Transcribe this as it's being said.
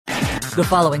The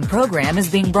following program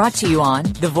is being brought to you on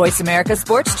the Voice America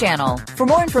Sports Channel. For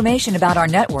more information about our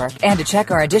network and to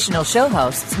check our additional show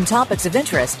hosts and topics of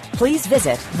interest, please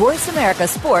visit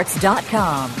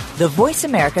voiceamericasports.com. The Voice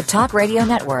America Talk Radio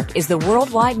Network is the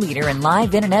worldwide leader in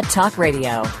live Internet talk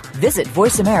radio. Visit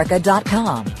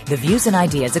voiceamerica.com. The views and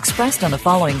ideas expressed on the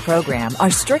following program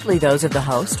are strictly those of the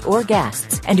host or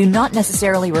guests and do not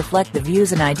necessarily reflect the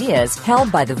views and ideas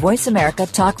held by the Voice America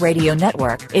Talk Radio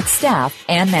Network, its staff,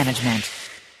 and management.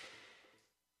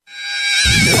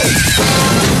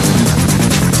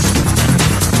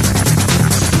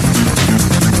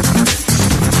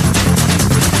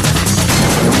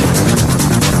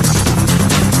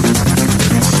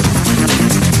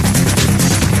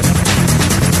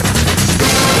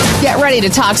 Get ready to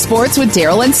talk sports with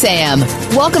Daryl and Sam.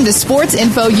 Welcome to Sports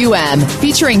Info U.M.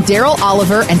 featuring Daryl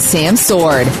Oliver and Sam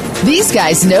Sword. These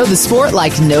guys know the sport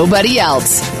like nobody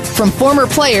else. From former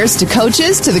players to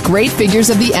coaches to the great figures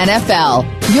of the NFL,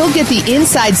 you'll get the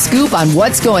inside scoop on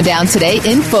what's going down today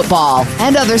in football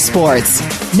and other sports.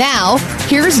 Now,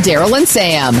 here's Daryl and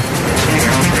Sam.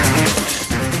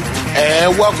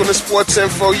 And welcome to Sports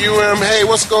Info U.M. Hey,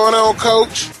 what's going on,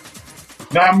 Coach?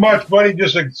 Not much, buddy.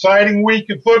 Just an exciting week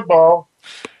of football.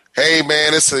 Hey,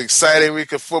 man, it's an exciting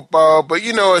week of football. But,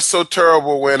 you know, it's so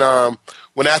terrible when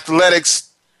athletics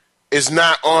is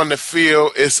not on the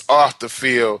field, it's off the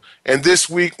field. And this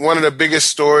week, one of the biggest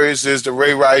stories is the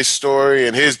Ray Rice story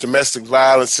and his domestic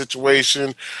violence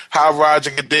situation, how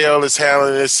Roger Goodell is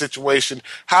handling this situation,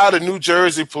 how the New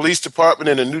Jersey Police Department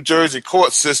and the New Jersey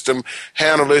court system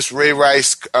handle this Ray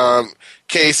Rice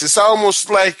case. It's almost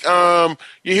like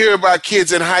you hear about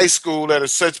kids in high school that are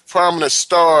such prominent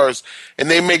stars, and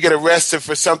they may get arrested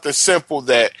for something simple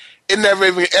that it never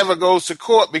even ever goes to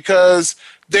court because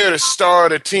they're the star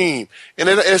of the team. And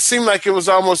it seemed like it was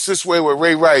almost this way with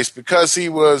Ray Rice, because he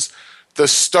was the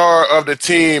star of the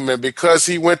team and because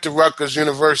he went to Rutgers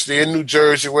University in New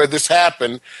Jersey where this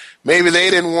happened. Maybe they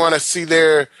didn't want to see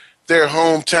their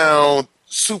hometown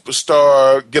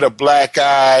superstar get a black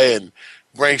eye and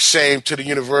bring shame to the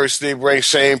university, bring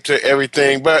shame to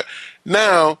everything. But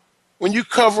now, when you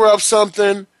cover up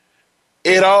something,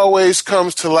 it always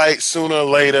comes to light sooner or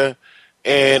later,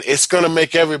 and it's going to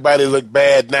make everybody look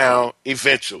bad now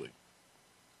eventually.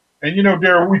 And, you know,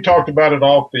 Darryl, we talked about it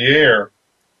off the air.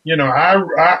 You know,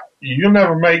 you'll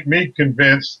never make me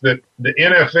convinced that the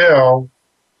NFL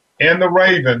and the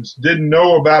Ravens didn't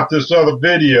know about this other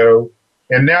video,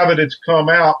 and now that it's come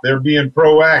out, they're being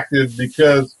proactive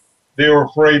because they were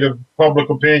afraid of public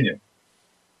opinion.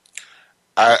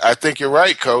 I think you're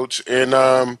right, Coach. And,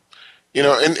 you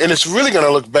know, and it's really going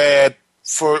to look bad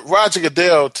for Roger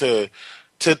Goodell to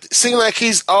seem like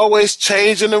he's always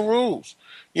changing the rules.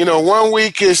 You know, 1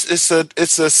 week it's a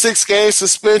 6-game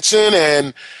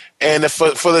suspension, and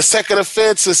for the second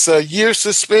offense it's a year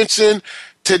suspension.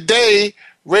 Today,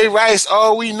 Ray Rice,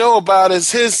 all we know about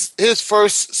is his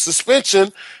first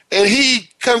suspension, and he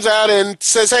comes out and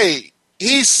says, hey,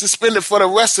 he's suspended for the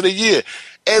rest of the year.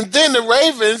 And then the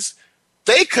Ravens,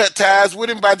 they cut ties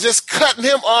with him by just cutting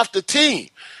him off the team.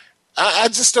 I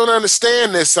just don't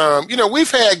understand this. You know,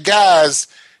 we've had guys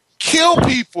kill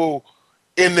people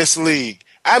in this league.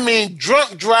 I mean,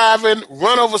 drunk driving,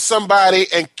 run over somebody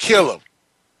and kill them.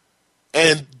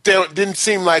 And didn't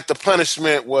seem like the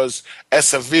punishment was as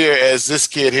severe as this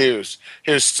kid here's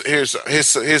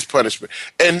his punishment.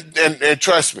 And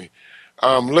trust me,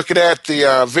 looking at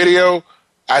the video,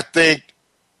 I think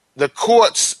the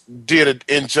courts did an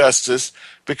injustice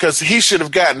because he should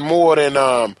have gotten more than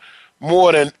a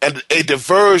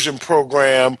diversion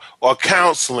program or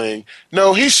counseling.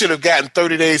 No, he should have gotten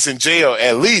 30 days in jail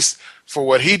at least for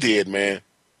what he did, man.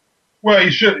 Well,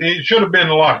 he should have been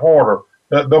a lot harder.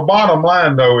 The bottom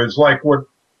line, though, is like what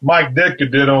Mike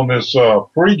Ditka did on this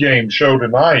pregame show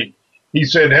tonight. He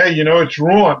said, hey, you know, it's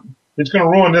going to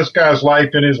ruin this guy's life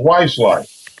and his wife's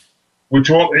life, which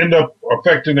will end up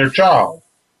affecting their child.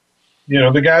 You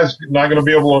know, the guy's not going to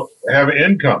be able to have an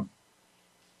income.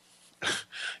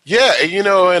 Yeah, you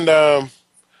know, and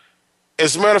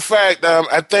as a matter of fact,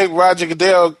 I think Roger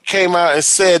Goodell came out and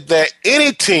said that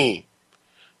any team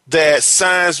that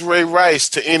signs Ray Rice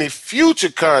to any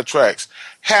future contracts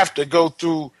have to go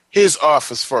through his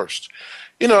office first.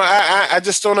 You know, I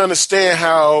just don't understand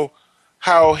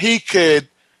how he could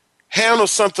handle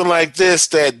something like this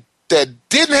that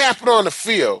didn't happen on the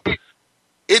field.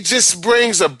 It just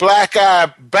brings a black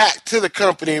eye back to the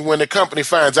company when the company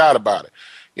finds out about it.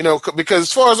 You know, because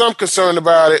as far as I'm concerned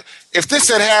about it, if this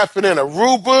had happened in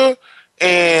Aruba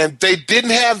and they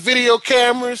didn't have video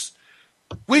cameras,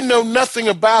 we know nothing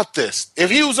about this. If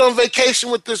he was on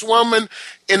vacation with this woman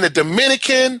in the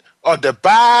Dominican or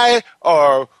Dubai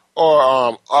or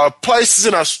places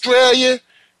in Australia,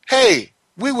 hey,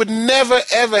 we would never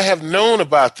ever have known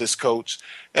about this, Coach.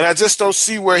 And I just don't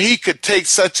see where he could take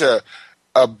such a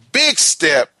big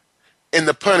step in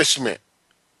the punishment.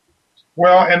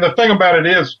 Well, and the thing about it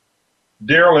is,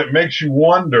 Daryl, it makes you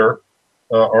wonder,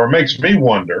 or it makes me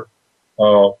wonder,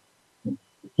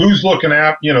 who's looking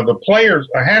out. The players.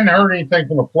 I hadn't heard anything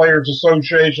from the Players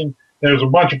Association. There's a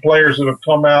bunch of players that have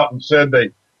come out and said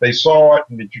they saw it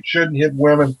and that you shouldn't hit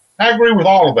women. I agree with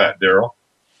all of that, Daryl.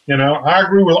 I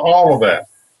agree with all of that.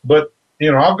 But,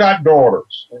 I've got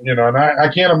daughters, and I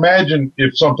can't imagine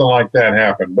if something like that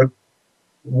happened. But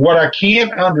what I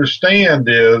can't understand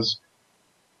is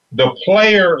the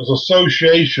Players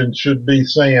Association should be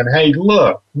saying, hey,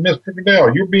 look, Mr.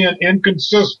 Goodell, you're being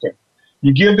inconsistent.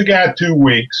 You give the guy 2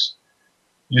 weeks.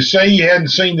 You say you hadn't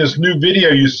seen this new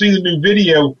video. You see the new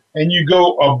video, and you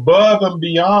go above and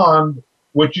beyond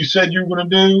what you said you were going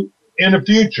to do in the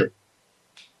future.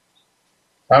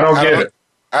 I don't get it.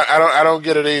 I don't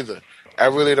get it either. I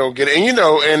really don't get it.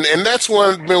 And and that's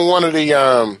been one of the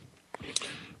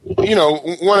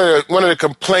one of the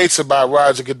complaints about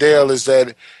Roger Goodell is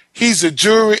that he's a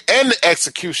jury and the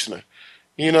executioner.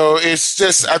 It's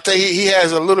just I think he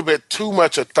has a little bit too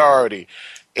much authority,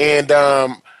 and he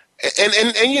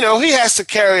has to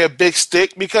carry a big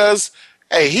stick because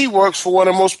hey, he works for one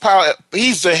of the most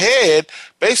he's the head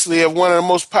basically of one of the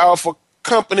most powerful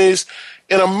companies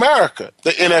in America,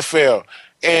 the NFL,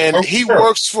 and he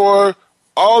works for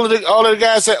all of the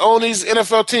guys that own these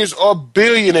NFL teams are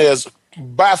billionaires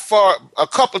by far, a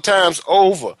couple times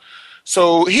over.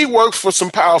 So he works for some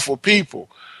powerful people,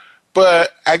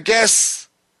 but I guess.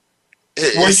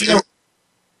 What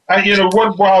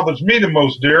bothers me the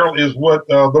most, Daryl, is what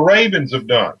the Ravens have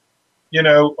done.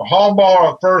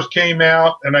 Harbaugh first came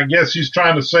out, and I guess he's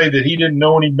trying to say that he didn't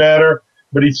know any better,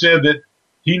 but he said that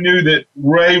he knew that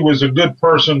Ray was a good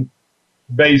person,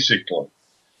 basically.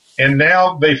 And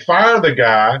now they fire the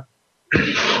guy,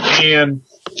 and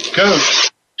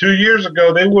Coach, 2 years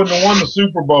ago, they wouldn't have won the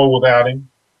Super Bowl without him,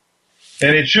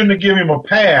 and it shouldn't have given him a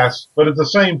pass, but at the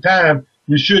same time,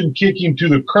 you shouldn't kick him to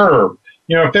the curb.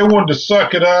 If they wanted to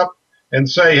suck it up and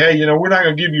say, hey, we're not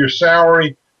going to give you your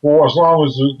salary for as long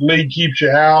as the league keeps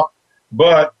you out,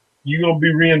 but you're going to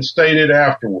be reinstated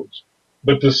afterwards.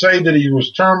 But to say that he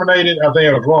was terminated, I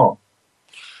think I was wrong.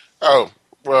 Oh,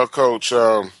 well, Coach,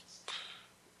 I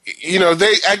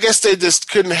guess they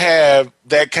just couldn't have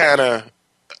that kind of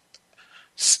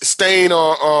stain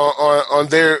on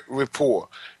their rapport.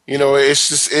 It's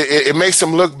just it makes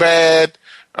them look bad.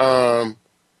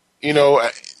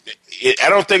 I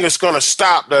don't think it's going to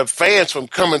stop the fans from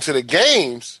coming to the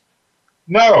games.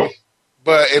 No.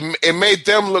 But it made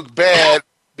them look bad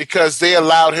because they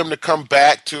allowed him to come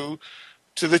back to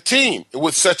the team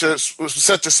with such a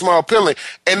small penalty.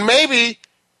 And maybe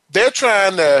they're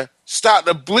trying to stop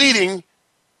the bleeding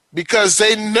because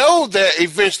they know that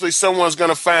eventually someone's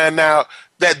going to find out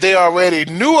that they already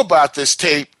knew about this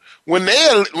tape when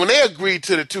they agreed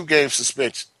to the 2-game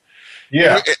suspension.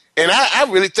 Yeah. And I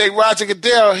really think Roger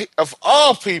Goodell, of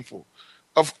all people,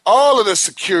 of all of the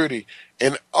security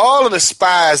and all of the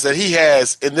spies that he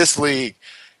has in this league,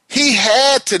 he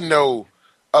had to know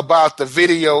about the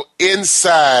video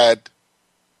inside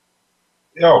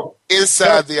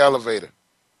the elevator.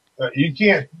 You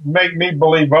can't make me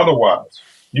believe otherwise.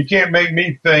 You can't make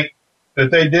me think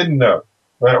that they didn't know.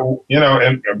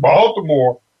 And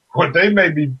Baltimore, what they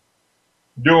may be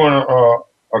doing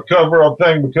a cover-up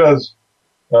thing because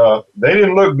they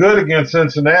didn't look good against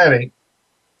Cincinnati,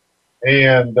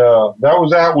 and that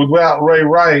was out without Ray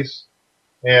Rice,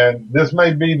 and this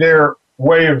may be their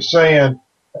way of saying,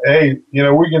 hey,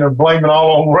 we're going to blame it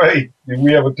all on Ray if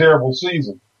we have a terrible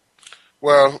season.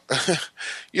 Well, I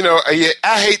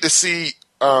hate to see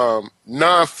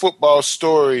non-football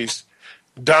stories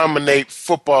dominate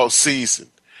football season.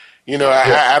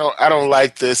 I don't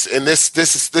like this, and this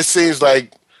seems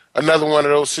like another one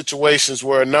of those situations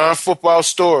where a non-football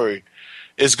story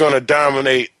is going to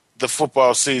dominate the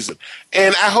football season.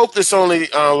 And I hope this only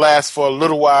lasts for a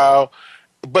little while.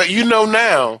 But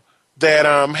now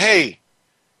that, hey,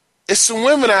 it's some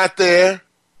women out there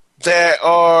that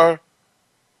are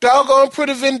doggone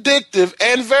pretty vindictive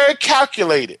and very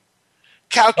calculative,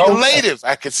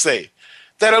 I could say,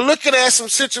 that are looking at some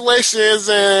situations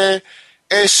and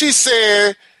she's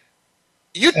saying,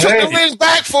 you took the ring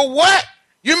back for what?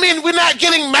 You mean we're not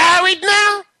getting married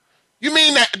now? You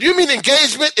mean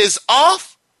engagement is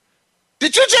off?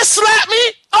 Did you just slap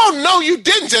me? Oh no, you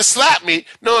didn't just slap me.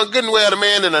 Knowing good and well the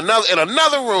man in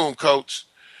another room, Coach.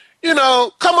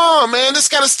 Come on, man. This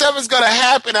kind of stuff is going to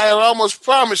happen. I almost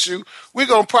promise you, we're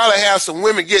going to probably have some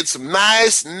women get some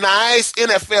nice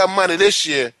NFL money this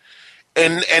year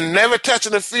and never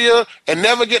touching the field and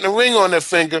never getting a ring on their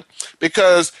finger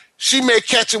because she may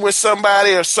catch it with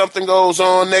somebody or something goes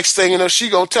on. Next thing you know, she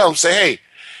going to tell them, say, hey,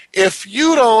 if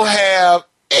you don't have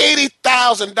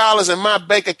 $80,000 in my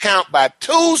bank account by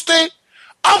Tuesday,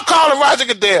 I'm calling Roger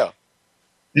Goodell.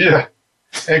 Yeah.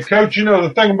 And, Coach,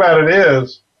 the thing about it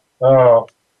is,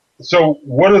 so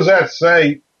what does that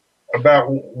say about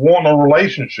wanting a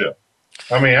relationship?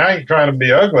 I mean, I ain't trying to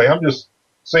be ugly. I'm just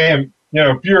saying,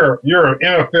 if you're an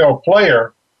NFL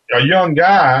player, a young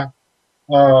guy,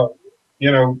 why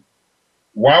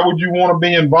would you want to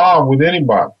be involved with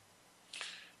anybody?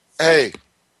 Hey,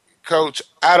 Coach,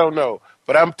 I don't know.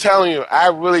 But I'm telling you, I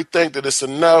really think that it's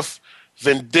enough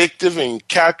vindictive and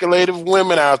calculative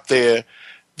women out there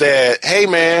that, hey,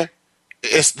 man,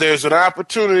 there's an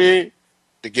opportunity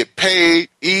to get paid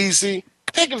easy.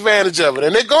 Take advantage of it.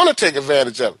 And they're going to take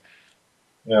advantage of it.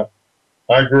 Yeah,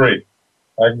 I agree.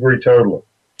 I agree totally.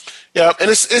 Yeah, and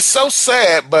it's so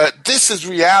sad, but this is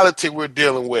reality we're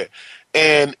dealing with.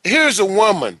 And here's a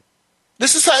woman.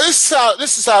 This is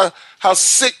how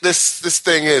sick this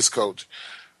thing is, Coach.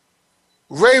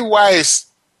 Ray Rice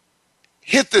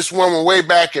hit this woman way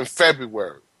back in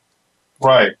February.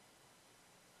 Right.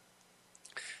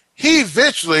 He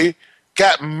eventually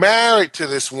got married to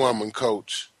this woman,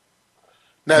 Coach.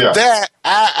 Now that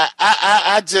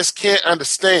I just can't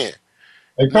understand.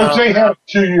 And Coach, they have a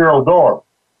 2-year-old daughter.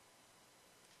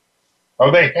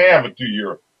 Oh, they have a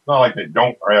 2-year-old. It's not like they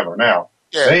don't have her now.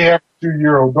 Yeah. They have a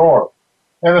 2-year-old daughter.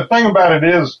 And the thing about it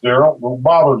is, Daryl, what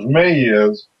bothers me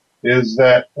is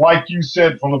that, like you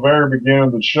said from the very beginning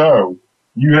of the show,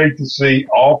 you hate to see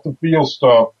off-the-field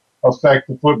stuff affect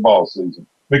the football season.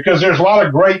 Because there's a lot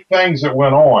of great things that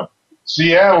went on.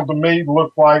 Seattle, to me,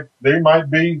 looked like they might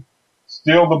be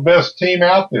still the best team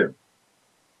out there.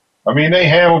 I mean, they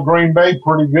handled Green Bay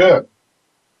pretty good.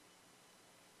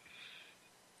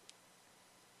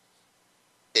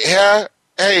 Yeah.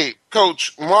 Hey,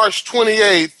 Coach, March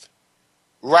 28th,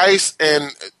 Rice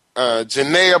and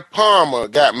Janaea Palmer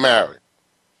got married.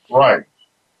 Right.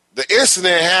 The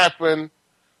incident happened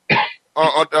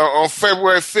on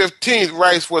February 15th.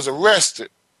 Rice was arrested.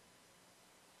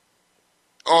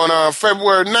 On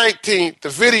February 19th, the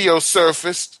video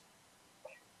surfaced.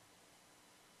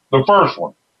 The first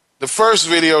one. The first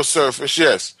video surfaced,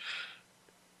 yes.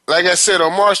 Like I said,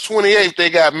 on March 28th, they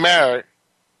got married.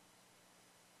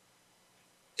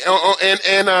 And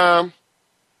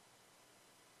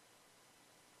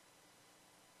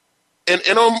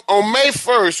on May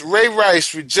 1st, Ray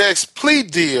Rice rejects plea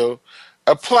deal,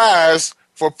 applies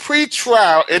for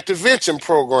pre-trial intervention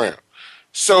program.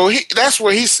 So that's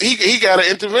where he got an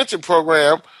intervention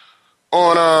program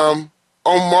on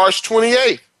March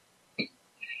 28th.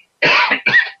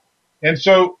 And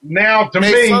so now, to me,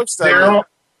 Daryl,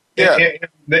 the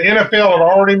NFL had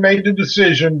already made the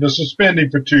decision to suspend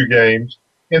him for 2 games,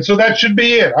 and so that should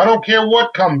be it. I don't care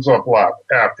what comes up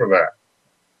after that.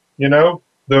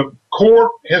 The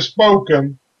court has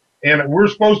spoken, and we're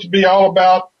supposed to be all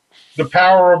about the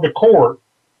power of the court,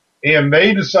 and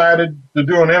they decided to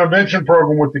do an intervention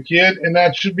program with the kid, and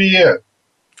that should be it.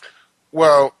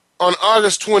 Well, on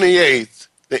August 28th,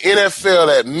 the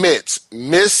NFL admits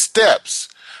missteps,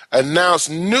 announced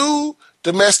new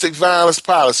domestic violence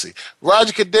policy.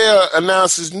 Roger Goodell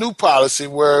announced his new policy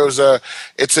where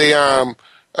it's a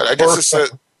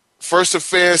first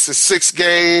offense is 6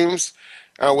 games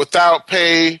without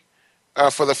pay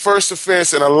for the first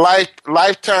offense and a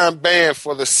lifetime ban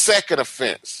for the second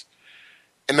offense.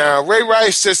 And now Ray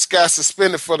Rice just got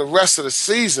suspended for the rest of the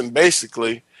season.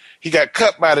 Basically, he got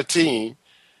cut by the team.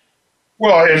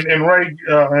 Well,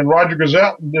 and Roger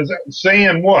Goodell is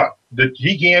saying what? That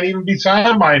he can't even be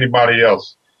signed by anybody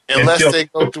else unless they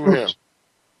go through him.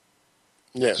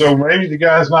 Yes. So maybe the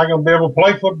guy's not going to be able to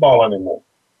play football anymore.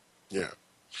 Yeah.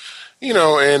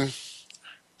 And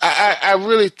I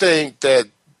really think that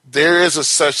there is a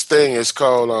such thing as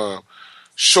called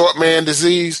short man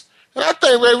disease. And I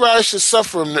think Ray Rice is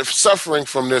suffering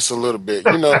from this a little bit.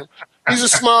 He's a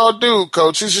small dude,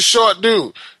 Coach. He's a short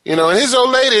dude. And his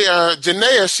old lady,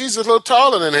 Janaea, she's a little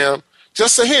taller than him.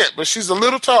 Just a hint, but she's a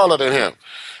little taller than him.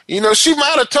 She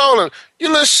might have told him, "You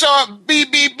little short,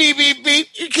 beep, beep, beep, beep, beep.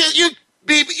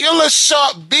 You little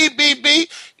short, beep, beep,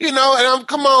 beep." And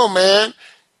come on, man.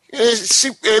 And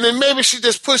then maybe she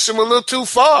just pushed him a little too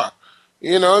far.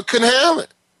 Couldn't handle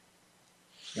it.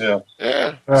 Yeah.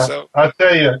 Yeah. So I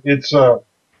tell you, it's a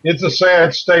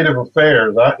sad state of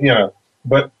affairs.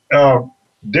 But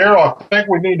Daryl, I think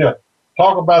we need to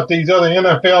talk about these other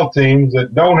NFL teams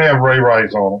that don't have Ray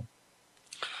Rice on them.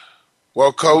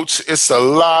 Well, Coach, it's a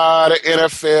lot of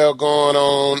NFL going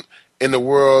on in the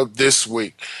world this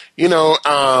week. You know,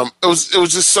 it was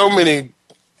just so many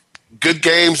good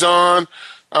games on.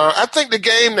 I think the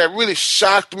game that really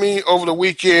shocked me over the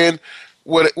weekend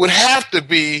would have to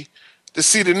be to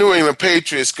see the New England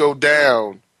Patriots go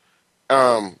down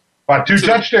by 2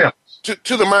 touchdowns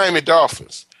to the Miami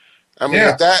Dolphins. I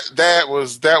mean, that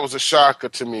was a shocker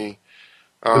to me.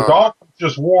 The Dolphins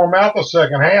just wore them out the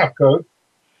second half, Coach.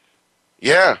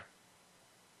 Yeah.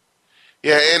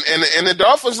 Yeah, and the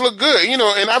Dolphins look good. You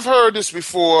know, and I've heard this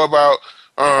before about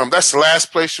that's the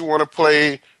last place you want to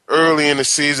play early in the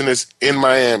season is in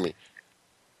Miami.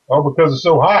 Oh, because it's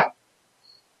so hot.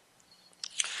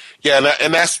 Yeah,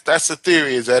 and that's the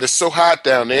theory, is that it's so hot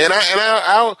down there. And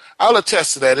I'll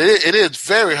attest to that. It is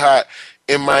very hot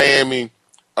in Miami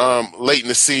late in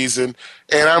the season.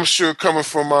 And I'm sure coming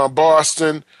from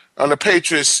Boston, on the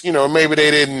Patriots, you know, maybe they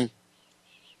didn't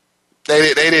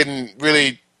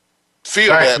really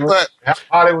feel that, but how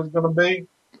hot it was going to be.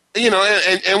 You know,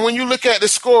 and when you look at the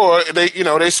score,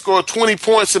 they scored 20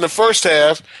 points in the first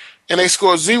half, and they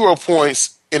scored 0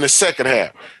 points in the second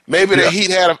half. Maybe the Heat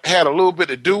had a little bit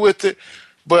to do with it,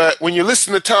 but when you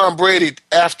listen to Tom Brady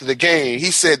after the game,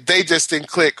 he said they just didn't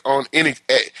click on they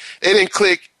didn't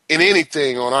click in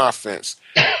anything on offense,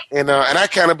 and I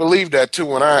kind of believe that too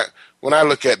when I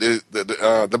look at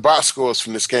the box scores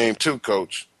from this game too,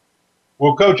 Coach.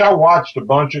 Well, Coach, I watched a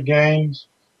bunch of games.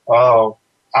 I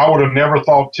would have never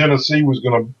thought Tennessee was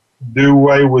going to do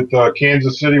away with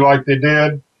Kansas City like they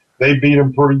did. They beat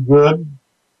them pretty good.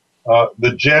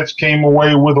 The Jets came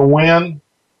away with a win.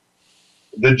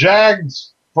 The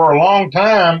Jags, for a long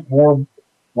time, were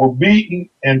beaten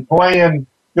and playing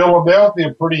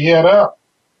Philadelphia pretty head up.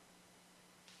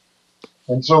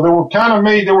 And so there were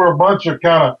a bunch of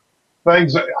kind of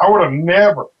things that I would have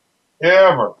never,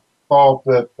 ever thought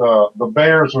that the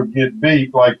Bears would get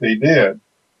beat like they did.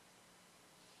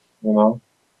 You know?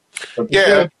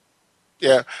 Yeah.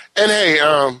 And hey,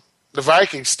 the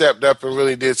Vikings stepped up and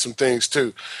really did some things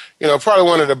too. You know, probably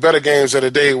one of the better games of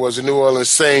the day was the New Orleans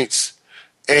Saints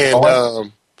and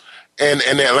the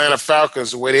Atlanta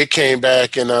Falcons, the way they came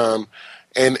back and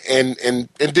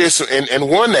did some and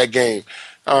won that game.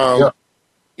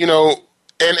 You know,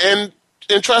 and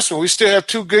trust me, we still have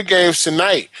 2 good games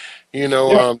tonight. You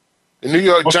know, the New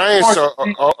York Giants are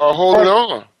holding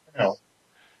on.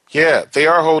 Yeah, they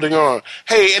are holding on.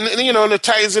 Hey, and you know, the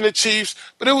Titans and the Chiefs,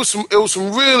 but it was some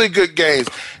really good games.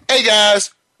 Hey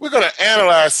guys, we're going to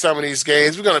analyze some of these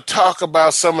games. We're going to talk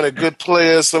about some of the good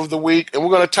players of the week, and we're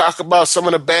going to talk about some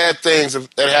of the bad things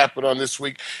that happened on this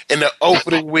week in the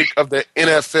opening week of the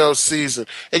NFL season.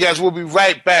 Hey guys, we'll be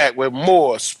right back with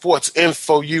more Sports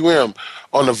Info U.M.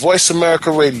 on the Voice America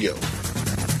Radio.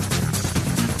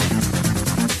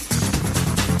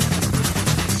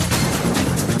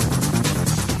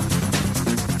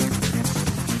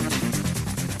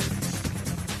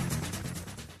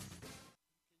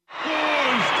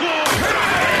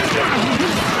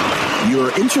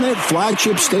 Your internet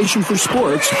flagship station for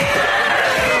sports.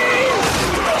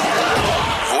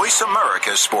 Voice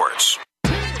America Sports.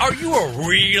 Are you a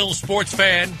real sports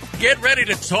fan? Get ready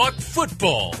to talk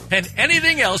football and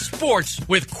anything else sports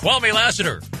with Kwame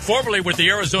Lassiter, formerly with the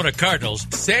Arizona Cardinals,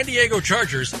 San Diego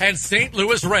Chargers, and St.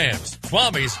 Louis Rams.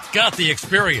 Kwame's got the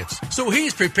experience, so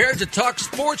he's prepared to talk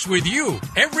sports with you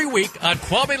every week on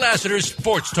Kwame Lassiter's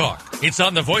Sports Talk. It's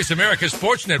on the Voice America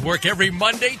Sports Network every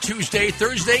Monday, Tuesday,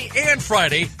 Thursday, and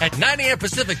Friday at 9 a.m.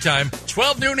 Pacific Time,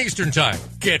 12 noon Eastern Time.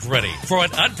 Get ready for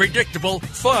an unpredictable,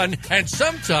 fun, and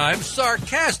sometimes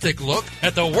sarcastic look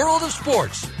at the world of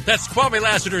sports. That's Kwame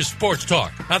Lassiter's Sports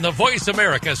Talk on the Voice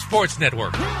America Sports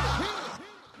Network.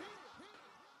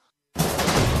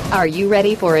 Are you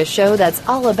ready for a show that's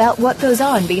all about what goes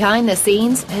on behind the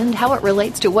scenes and how it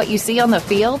relates to what you see on the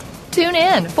field? Tune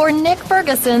in for Nick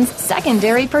Ferguson's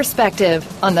Secondary Perspective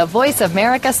on the Voice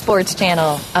America Sports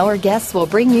Channel. Our guests will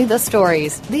bring you the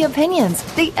stories, the opinions,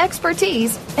 the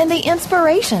expertise, and the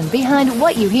inspiration behind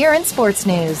what you hear in sports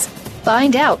news.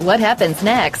 Find out what happens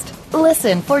next.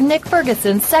 Listen for Nick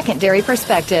Ferguson's Secondary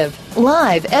Perspective,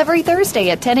 live every Thursday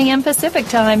at 10 a.m. Pacific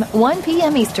Time, 1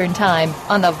 p.m. Eastern Time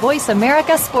on the Voice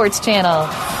America Sports Channel.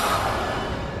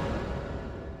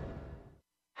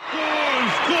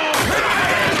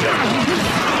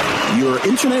 Your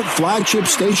internet flagship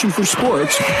station for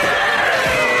sports.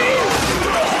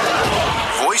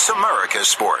 Voice America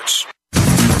Sports.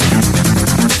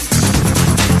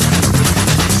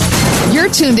 You're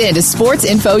tuned in to Sports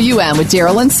Info U.M. with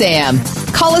Daryl and Sam.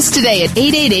 Call us today at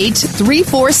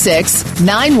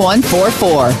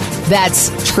 888-346-9144. That's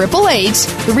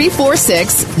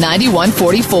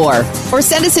 888-346-9144. Or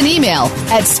send us an email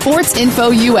at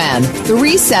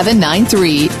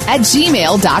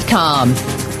sportsinfoum3793@gmail.com.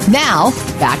 Now,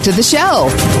 back to the show.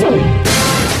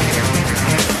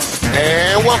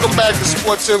 And welcome back to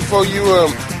Sports Info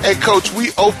U.M. Hey, Coach,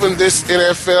 we opened this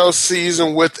NFL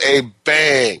season with a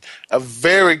bang. A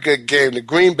very good game. The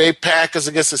Green Bay Packers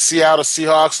against the Seattle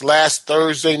Seahawks last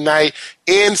Thursday night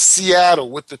in Seattle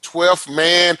with the 12th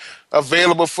man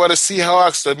available for the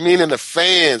Seahawks, meaning the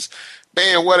fans.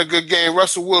 Man, what a good game.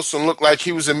 Russell Wilson looked like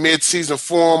he was in mid-season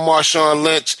form. Marshawn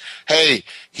Lynch, hey,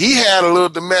 he had a little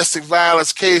domestic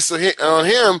violence case on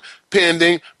him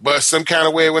pending, but some kind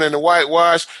of way it went in the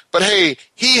whitewash. But, hey,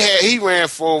 he ran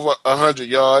for over 100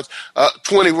 yards,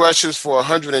 20 rushes for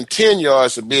 110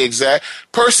 yards to be exact.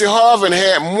 Percy Harvin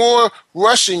had more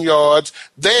rushing yards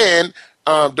than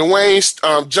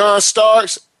John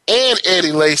Starks and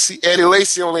Eddie Lacy. Eddie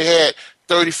Lacy only had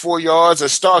 34 yards, and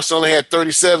Starks only had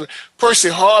 37. Percy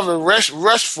Harvin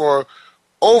rushed for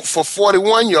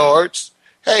 41 yards.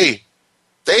 Hey,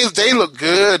 they look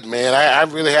good, man. I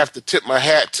really have to tip my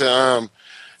hat to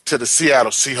the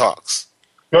Seattle Seahawks.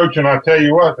 Coach, and I tell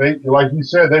you what, they, like you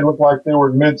said, they look like they were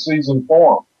in mid-season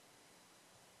form.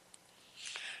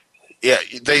 Yeah,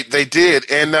 they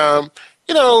did. And,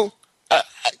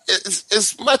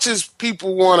 as much as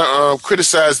people want to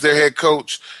criticize their head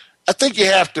coach, I think you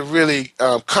have to really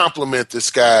compliment this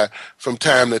guy from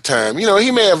time to time. You know, he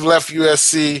may have left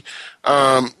USC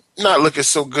not looking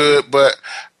so good, but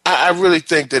I really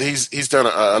think that he's done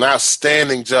an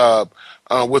outstanding job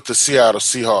with the Seattle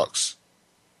Seahawks.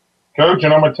 Coach,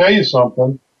 and I'm going to tell you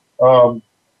something.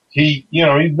 He's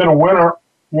been a winner,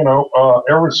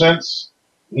 ever since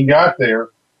he got there.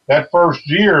 That first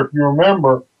year, if you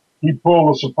remember, he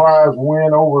pulled a surprise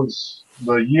win over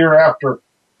the year after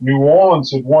New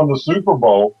Orleans had won the Super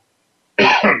Bowl.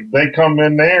 They come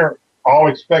in there all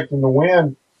expecting to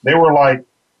win. They were like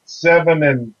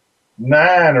 7-9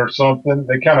 or something.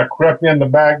 They kind of crept in the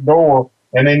back door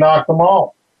and they knocked them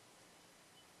off.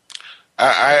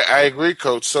 I agree,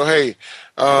 Coach. So hey,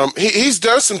 he's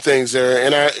done some things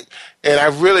there, and I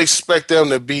really expect them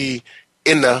to be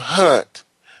in the hunt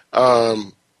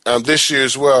this year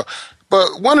as well.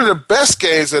 But one of the best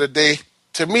games of the day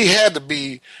to me had to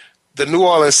be the New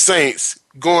Orleans Saints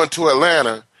going to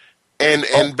Atlanta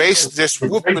and basically just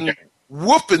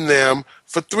whooping them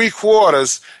for 3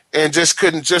 quarters and just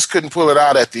couldn't pull it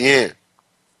out at the end.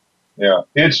 Yeah,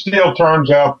 it still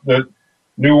turns out that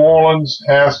New Orleans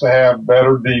has to have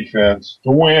better defense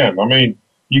to win. I mean,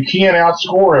 you can't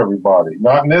outscore everybody,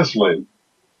 not in this league.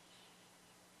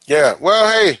 Yeah, well,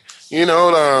 hey,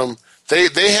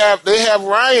 they have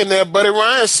Ryan there, Buddy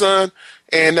Ryan's son,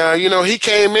 and he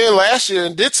came in last year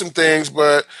and did some things,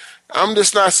 but I'm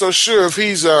just not so sure if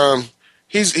he's going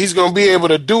to be able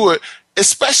to do it,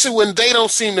 especially when they don't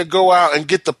seem to go out and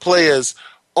get the players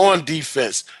on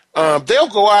defense. They'll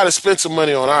go out and spend some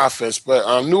money on offense,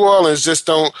 but New Orleans just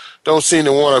don't seem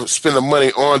to want to spend the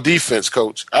money on defense,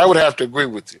 Coach. I would have to agree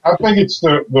with you. I think it's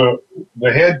the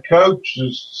head coach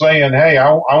is saying, hey,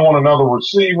 I want another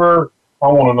receiver. I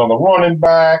want another running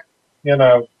back.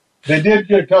 They did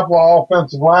get a couple of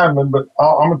offensive linemen, but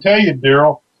I'm going to tell you,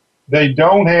 Daryl, they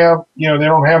don't have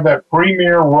that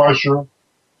premier rusher.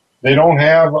 They don't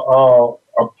have a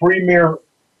premier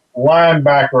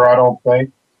linebacker, I don't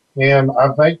think. And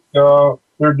I think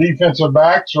their defensive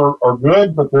backs are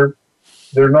good, but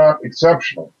they're not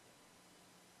exceptional.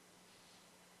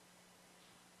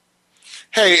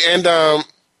 Hey, and the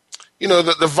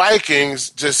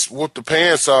Vikings just whooped the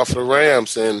pants off the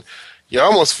Rams, and you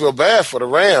almost feel bad for the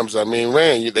Rams. I mean,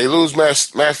 man, they lose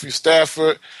Matthew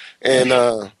Stafford,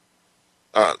 and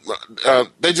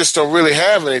they just don't really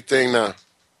have anything now.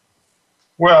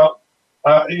 Well,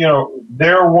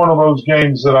 they're one of those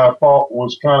games that I thought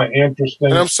was kind of interesting.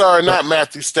 And I'm sorry, not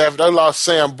Matthew Stafford. They lost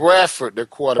Sam Bradford, their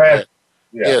quarterback.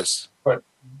 Yeah. Yes. But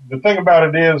the thing about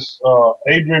it is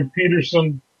Adrian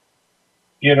Peterson,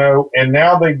 and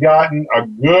now they've gotten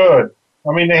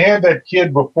they had that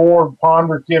kid before,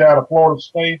 Ponder kid out of Florida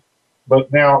State,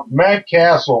 but now Matt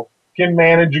Castle can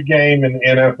manage a game in the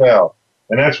NFL.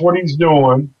 And that's what he's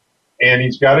doing. And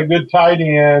he's got a good tight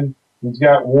end. He's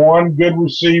got one good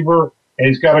receiver. And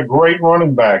he's got a great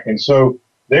running back. And so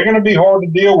they're going to be hard to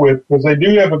deal with because they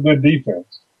do have a good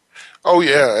defense. Oh,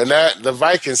 yeah, and the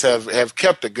Vikings have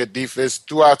kept a good defense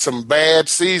throughout some bad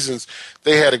seasons.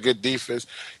 They had a good defense.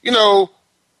 In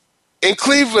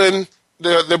Cleveland,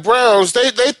 the Browns,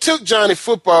 they took Johnny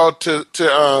Football to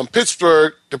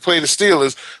Pittsburgh to play the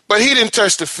Steelers, but he didn't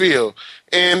touch the field.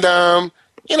 And, and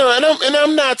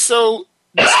I'm not so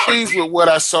displeased with what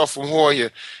I saw from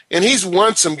Hoyer, and he's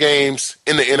won some games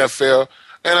in the NFL.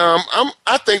 And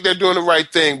I think they're doing the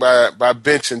right thing by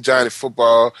benching Johnny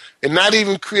Football and not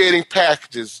even creating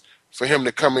packages for him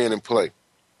to come in and play.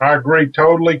 I agree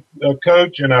totally,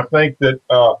 Coach, and I think that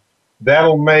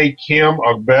that'll make him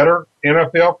a better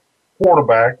NFL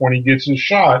quarterback when he gets his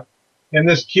shot. And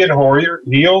this kid Hoyer,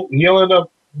 he'll end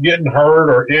up getting hurt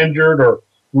or injured or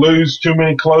lose too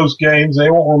many close games. They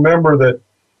won't remember that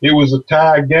it was a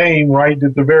tie game right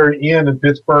at the very end, and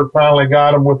Pittsburgh finally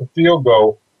got him with a field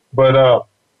goal. But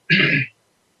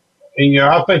and,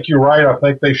 I think you're right. I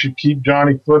think they should keep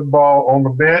Johnny Football on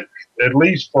the bench at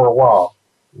least for a while.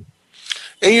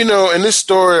 And, in this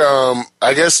story,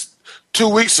 I guess 2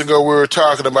 weeks ago we were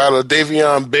talking about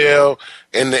Davion Bell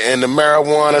and the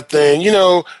marijuana thing.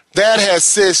 That has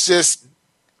since just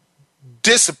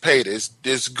dissipated.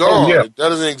 It's gone. Oh, yeah. It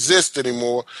doesn't exist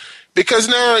anymore. Because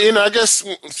now, I guess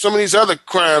some of these other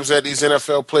crimes that these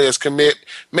NFL players commit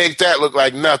make that look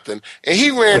like nothing. And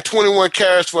he ran 21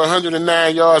 carries for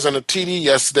 109 yards on a TD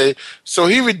yesterday, so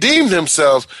he redeemed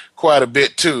himself quite a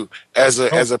bit too as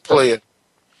a player.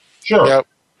 Sure. Yep.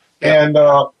 And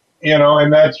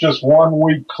and that's just 1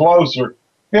 week closer.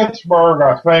 Pittsburgh,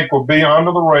 I think, will be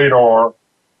under the radar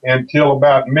until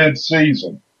about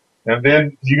mid-season, and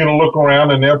then you're going to look around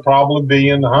and they'll probably be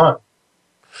in the hunt.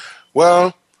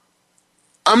 Well,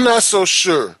 I'm not so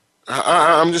sure.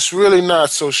 I'm just really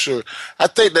not so sure. I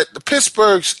think that the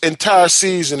Pittsburgh's entire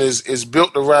season is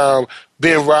built around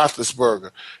Ben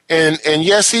Roethlisberger. And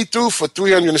yes, he threw for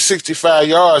 365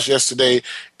 yards yesterday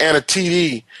and a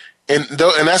TD, and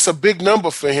that's a big number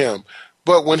for him.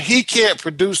 But when he can't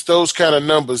produce those kind of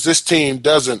numbers, this team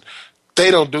doesn't. They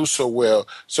don't do so well.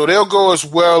 So they'll go as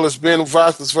well as Ben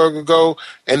Roethlisberger go,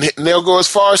 and they'll go as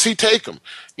far as he take them.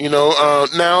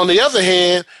 Now, on the other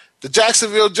hand, the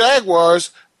Jacksonville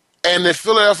Jaguars and the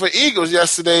Philadelphia Eagles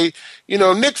yesterday,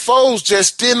 Nick Foles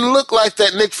just didn't look like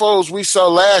that Nick Foles we saw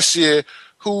last year,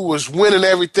 who was winning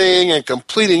everything and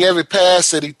completing every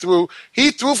pass that he threw.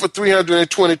 He threw for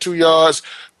 322 yards,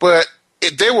 but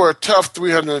they were a tough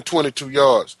 322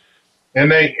 yards.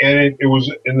 And it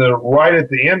was right at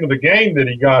the end of the game that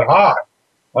he got hot.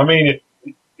 I mean,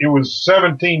 it was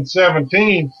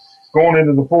 17-17 going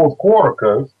into the fourth quarter,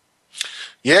 Coach.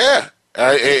 Yeah,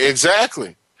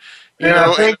 exactly.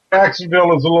 I think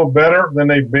Jacksonville is a little better than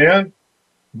they've been,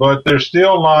 but they're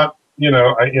still not.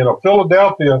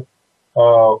 Philadelphia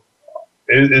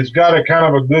it's got a kind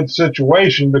of a good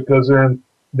situation because they're in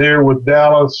there with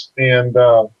Dallas and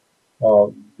the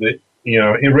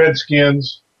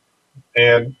Redskins,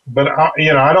 but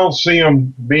I don't see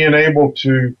them being able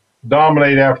to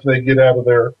dominate after they get out of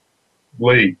their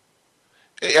league.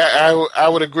 I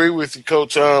would agree with you,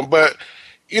 Coach. But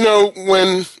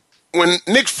when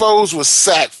Nick Foles was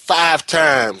sacked 5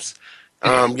 times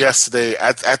yesterday,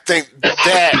 I think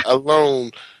that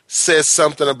alone says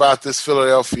something about this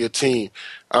Philadelphia team.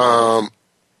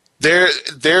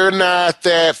 They're not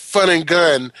that fun and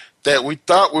gun that we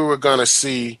thought we were going to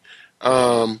see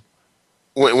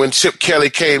when Chip Kelly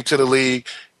came to the league.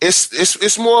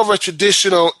 It's more of a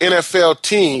traditional NFL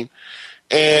team,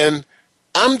 and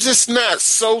I'm just not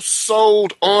so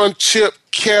sold on Chip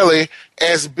Kelly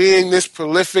as being this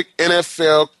prolific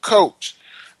NFL coach.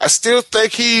 I still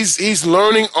think he's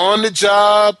learning on the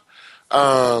job.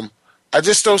 I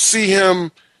just don't see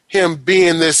him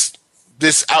being this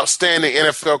outstanding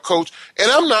NFL coach,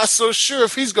 and I'm not so sure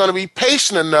if he's going to be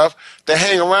patient enough to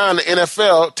hang around the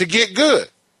NFL to get good.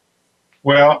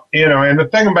 Well, and the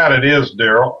thing about it is,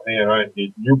 Daryl,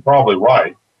 you're probably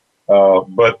right,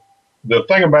 but the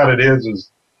thing about it is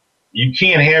you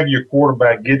can't have your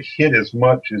quarterback get hit as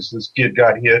much as this kid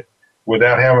got hit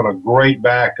without having a great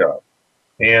backup.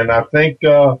 And I think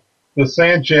the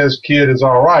Sanchez kid is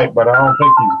all right, but I don't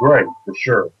think he's great for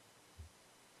sure.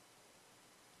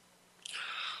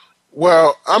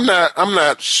 Well, I'm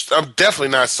definitely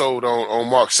not sold on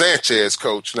Mark Sanchez,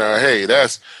 Coach. Now, hey,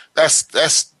 that's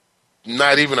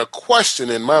not even a question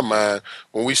in my mind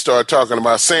when we start talking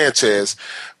about Sanchez.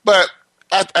 But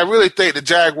I really think the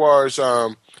Jaguars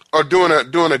are doing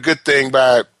a good thing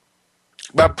by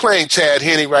playing Chad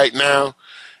Henne right now,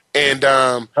 and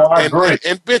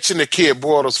benching the kid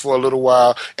Bortles for a little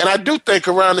while. And I do think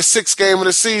around the 6th game of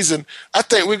the season, I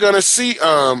think we're gonna see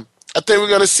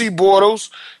Bortles,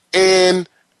 and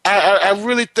I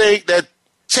really think that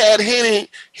Chad Henne,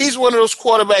 he's one of those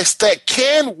quarterbacks that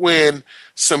can win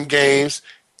some games.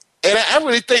 And I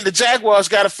really think the Jaguars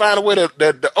got to find a way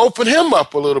to open him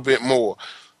up a little bit more.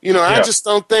 I just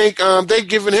don't think they're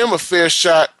giving him a fair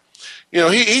shot.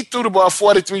 He threw the ball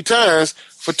 43 times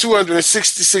for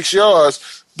 266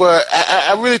 yards, But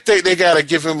I really think they got to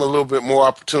give him a little bit more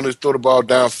opportunity to throw the ball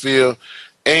downfield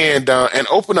and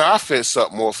open the offense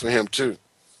up more for him too.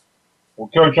 Well,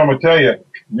 Coach, I'm gonna tell you,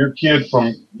 your kid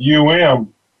from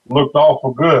UM looked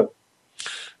awful good.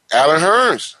 Alan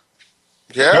Hearns,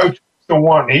 yeah, Coach,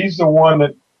 he's the one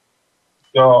that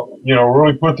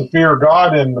really put the fear of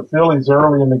God in the Phillies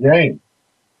early in the game.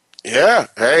 yeah.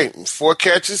 Hey, 4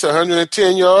 catches,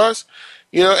 110 yards.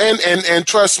 And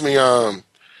trust me,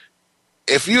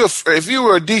 if you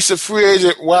were a decent free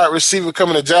agent wide receiver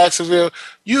coming to Jacksonville,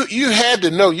 you had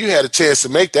to know you had a chance to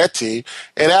make that team.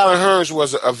 And Alan Hearns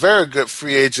was a very good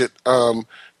free agent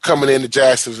coming into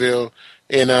Jacksonville,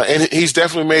 and he's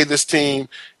definitely made this team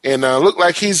and look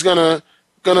like he's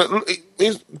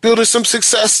he's building some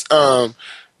success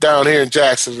down here in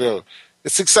Jacksonville.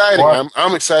 It's exciting. Well,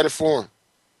 I'm excited for him.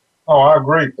 oh, I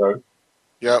agree, Coach.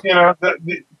 Yep. We've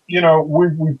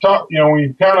talked.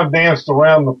 We've kind of danced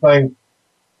around the thing.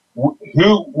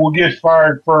 Who will get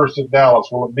fired first at Dallas?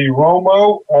 Will it be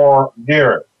Romo or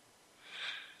Garrett?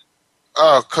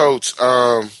 Oh, Coach,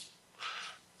 I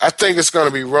think it's going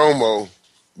to be Romo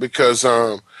because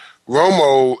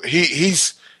Romo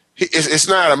it's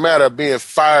not a matter of being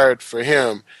fired for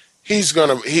him. He's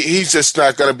just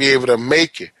not going to be able to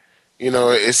make it.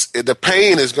 The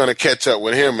pain is going to catch up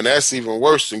with him, and that's even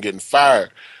worse than getting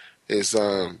fired. Is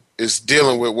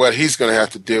dealing with what he's going to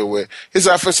have to deal with. His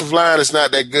offensive line is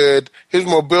not that good. His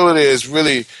mobility has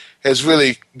really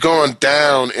gone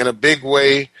down in a big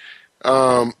way.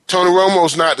 Tony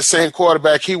Romo's not the same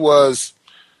quarterback he was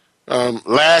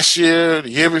last year, the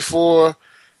year before,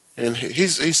 and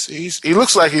he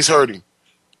looks like he's hurting.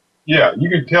 Yeah, you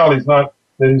can tell he's not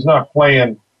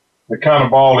playing the kind of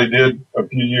ball he did a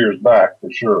few years back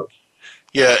for sure.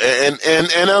 Yeah,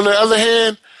 and on the other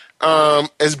hand,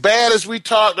 as bad as we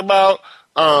talked about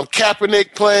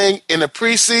Kaepernick playing in the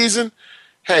preseason,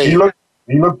 hey, he looked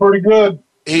pretty good.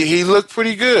 He looked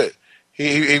pretty good.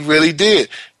 He really did.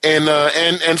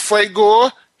 And Frank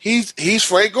Gore, he's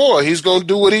Frank Gore. He's gonna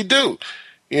do what he do.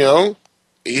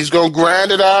 He's gonna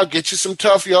grind it out, get you some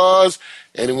tough yards,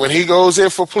 and when he goes in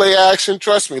for play action,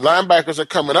 trust me, linebackers are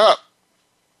coming up.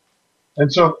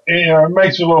 And so it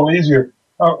makes it a little easier.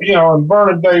 And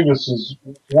Vernon Davis is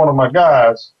one of my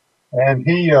guys. And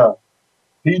he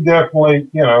definitely,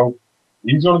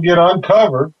 he's going to get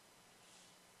uncovered,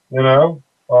 and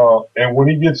when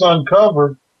he gets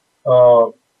uncovered,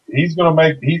 he's going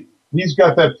to he's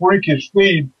got that freakish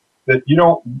speed that you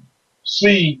don't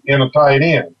see in a tight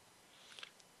end.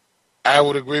 I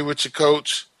would agree with you,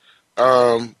 Coach.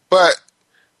 But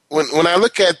when I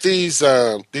look at these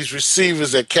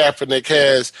receivers that Kaepernick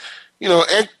has,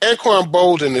 Anquan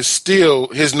Bolden is still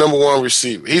his number one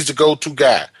receiver. He's the go-to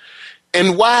guy.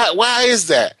 And why is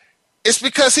that? It's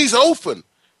because he's open.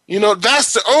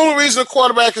 That's the only reason a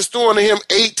quarterback is throwing to him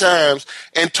 8 times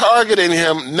and targeting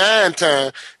him 9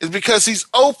 times is because he's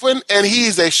open and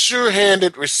he's a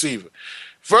sure-handed receiver.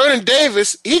 Vernon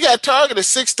Davis, he got targeted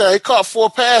 6 times. He caught 4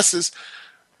 passes,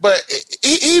 but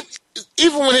he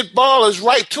even when his ball is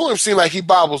right to him, seems like he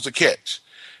bobbles the catch.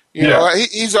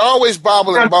 He's always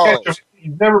bobbling balls.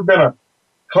 He's never been a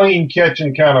clean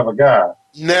catching kind of a guy.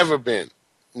 Never been.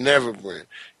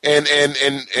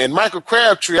 And Michael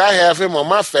Crabtree, I have him on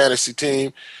my fantasy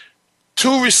team.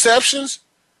 2 receptions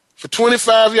for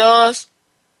 25 yards,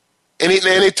 and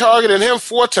they targeted him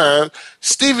 4 times.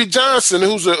 Stevie Johnson,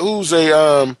 who's a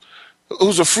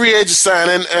free agent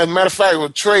signing, as a matter of fact,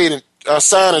 was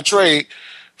sign and trade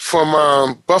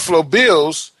from Buffalo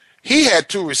Bills. He had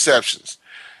 2 receptions.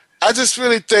 I just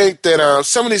really think that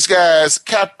some of these guys,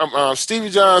 Stevie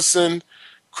Johnson,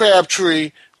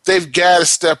 Crabtree, they've got to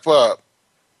step up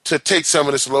to take some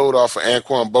of this load off of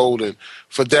Anquan Bolden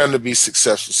for them to be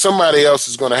successful. Somebody else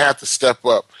is going to have to step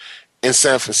up in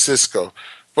San Francisco.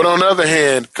 But on the other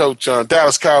hand, Coach,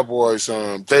 Dallas Cowboys,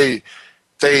 DeMarco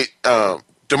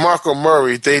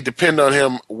Murray, they depend on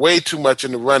him way too much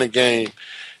in the running game,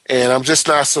 and I'm just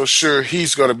not so sure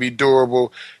he's going to be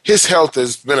durable. His health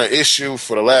has been an issue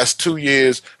for the last 2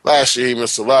 years. Last year he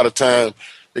missed a lot of time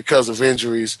because of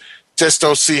injuries. Just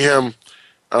don't see him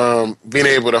being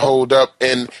able to hold up.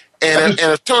 And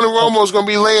if Tony Romo is going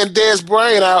to be laying Dez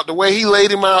Bryant out the way he laid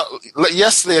him out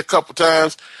yesterday a couple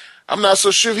times, I'm not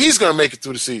so sure if he's going to make it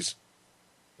through the season.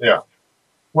 Yeah.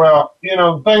 Well,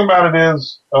 the thing about it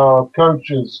is,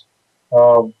 coaches,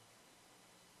 I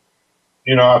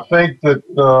think that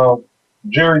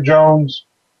Jerry Jones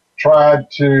tried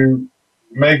to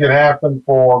make it happen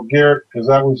for Garrett because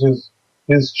that was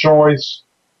his choice,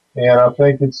 and I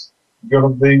think it's going to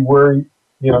be where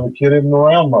the kid isn't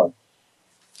around much.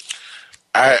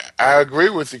 I agree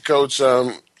with you, Coach.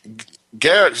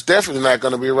 Garrett's definitely not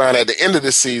going to be around at the end of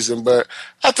the season, but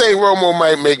I think Romo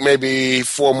might make maybe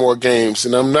 4 more games,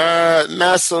 and I'm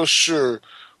not so sure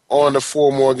on the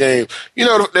 4 more games. You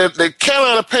know, the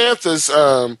Carolina Panthers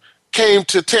came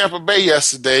to Tampa Bay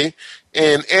yesterday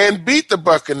and beat the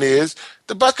Buccaneers.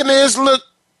 The Buccaneers look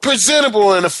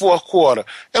presentable in the fourth quarter,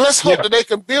 and let's hope that they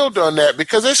can build on that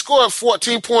because they scored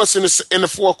 14 points in the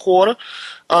fourth quarter.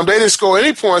 They didn't score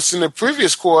any points in the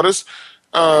previous quarters.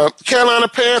 Carolina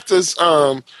Panthers,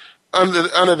 under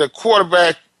the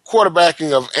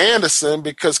quarterbacking of Anderson,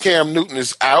 because Cam Newton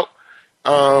is out,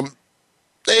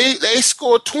 they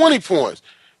scored 20 points,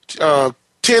 10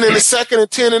 in the second and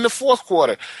 10 in the fourth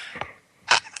quarter.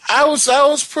 I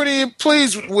was pretty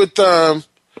pleased with the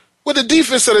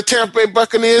defense of the Tampa Bay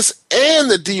Buccaneers and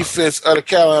the defense of the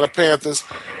Carolina Panthers,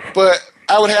 but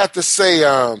I would have to say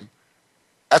I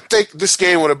think this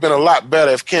game would have been a lot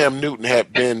better if Cam Newton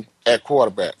had been at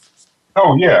quarterback.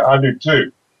 Oh, yeah, I do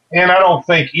too. And I don't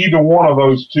think either one of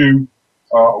those two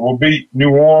will beat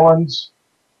New Orleans,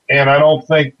 and I don't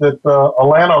think that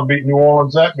Atlanta will beat New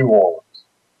Orleans at New Orleans.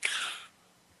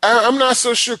 I'm not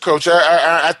so sure, Coach.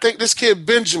 I think this kid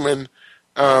Benjamin,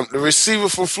 the receiver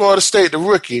from Florida State, the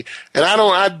rookie, and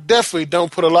I definitely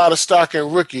don't put a lot of stock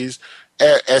in rookies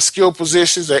at skill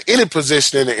positions or any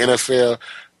position in the NFL.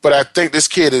 But I think this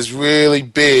kid is really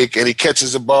big, and he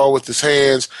catches the ball with his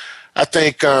hands. I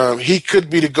think he could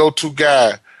be the go-to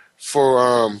guy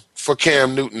for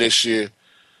Cam Newton this year.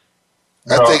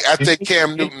 I think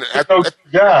Cam Newton.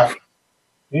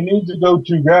 He needs a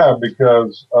go-to guy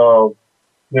because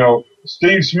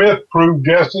Steve Smith proved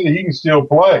yesterday he can still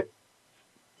play.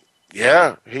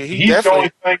 Yeah, he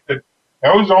definitely.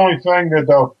 That was the only thing that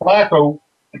Flacco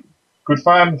could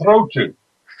find to throw to.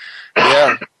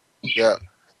 Yeah, yeah.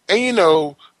 And,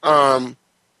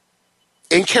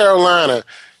 in Carolina,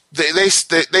 they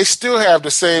still have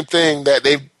the same thing that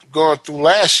they've gone through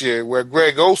last year where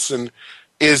Greg Olsen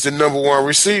is the number one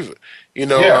receiver.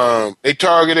 They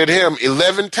targeted him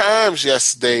 11 times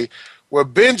yesterday where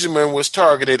Benjamin was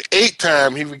targeted 8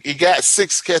 times. He got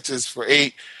 6 catches for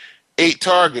 8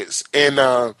 targets.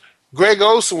 And Greg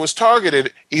Olsen was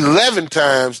targeted 11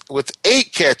 times with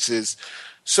 8 catches.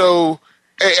 So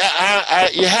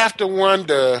you have to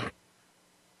wonder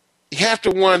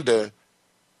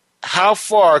how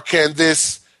far can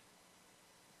the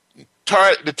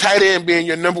tight end being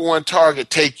your number one target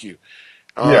take you?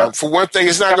 For one thing,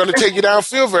 it's not going to take you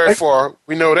downfield very far.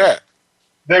 We know that.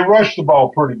 They rushed the ball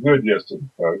pretty good yesterday,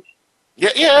 Coach.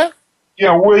 Yeah.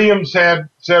 Williams had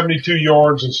 72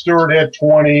 yards and Stewart had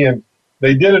 20, and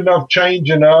they did enough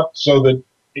changing up so that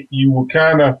you were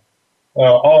kind of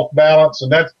off balance,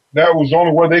 and that was the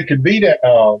only way they could beat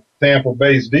Tampa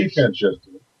Bay's defense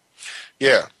yesterday.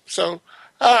 Yeah. So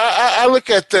I look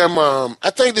at them. I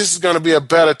think this is going to be a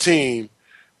better team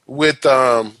with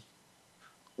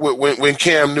when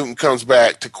Cam Newton comes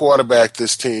back to quarterback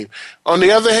this team. On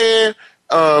the other hand,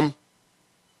 I'm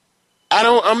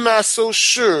not so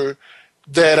sure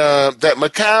that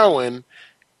McCowan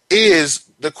is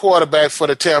the quarterback for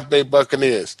the Tampa Bay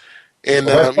Buccaneers. And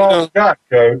that's all got,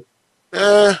 Coach.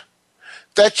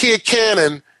 That kid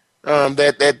Cannon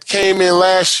that came in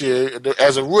last year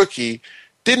as a rookie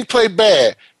didn't play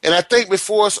bad, and I think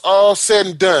before it's all said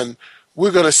and done,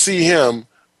 we're going to see him.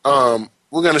 We're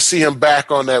going to see him back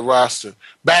on that roster,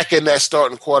 back in that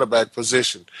starting quarterback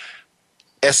position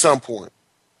at some point.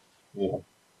 Yeah.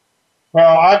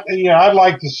 Well, I'd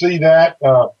like to see that.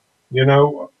 I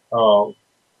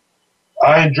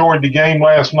enjoyed the game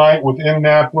last night with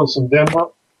Indianapolis and Denver.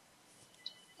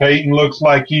 Peyton looks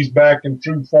like he's back in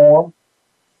true form,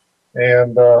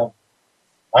 and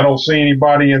I don't see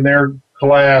anybody in their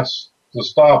class to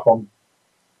stop them.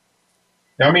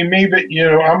 I'm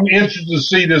interested to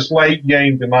see this late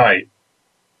game tonight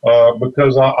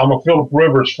because I'm a Phillip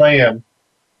Rivers fan.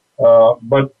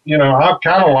 But I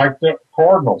kind of like the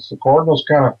Cardinals. The Cardinals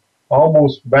kind of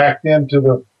almost backed into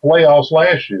the playoffs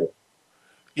last year.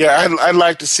 Yeah, I'd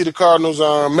like to see the Cardinals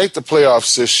make the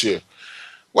playoffs this year.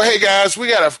 Well, hey, guys, we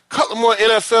got a couple more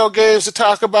NFL games to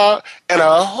talk about and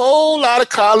a whole lot of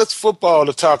college football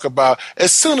to talk about.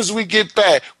 As soon as we get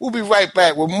back, we'll be right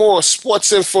back with more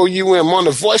Sports Info U.M. on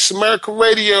the Voice America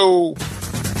Radio.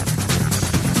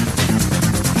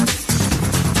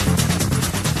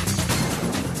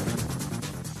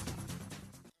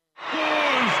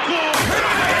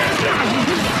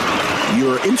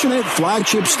 Your internet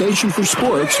flagship station for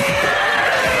sports.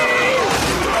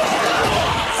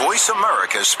 Voice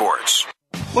America Sports.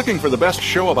 Looking for the best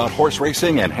show about horse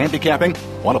racing and handicapping?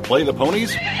 Want to play the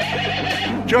ponies?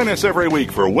 Join us every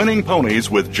week for Winning Ponies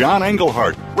with John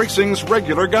Englehart, racing's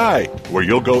regular guy, where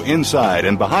you'll go inside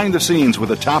and behind the scenes with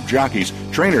the top jockeys,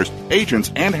 trainers,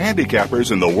 agents, and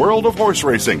handicappers in the world of horse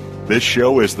racing. This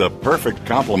show is the perfect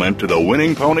complement to the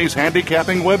Winning Ponies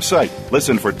handicapping website.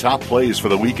 Listen for top plays for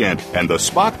the weekend and the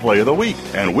spot play of the week,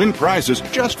 and win prizes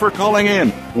just for calling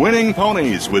in. Winning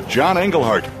Ponies with John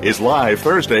Englehart is live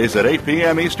Thursdays at 8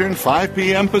 p.m. Eastern, 5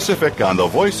 p.m. Pacific on the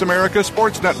Voice America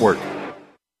Sports Network.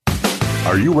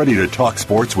 Are you ready to talk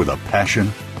sports with a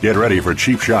passion? Get ready for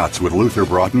Cheap Shots with Luther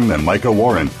Broughton and Micah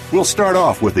Warren. We'll start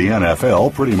off with the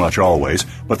NFL pretty much always,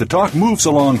 but the talk moves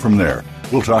along from there.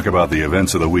 We'll talk about the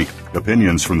events of the week,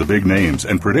 opinions from the big names,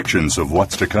 and predictions of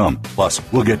what's to come. Plus,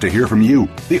 we'll get to hear from you,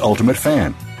 the ultimate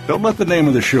fan. Don't let the name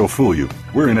of the show fool you.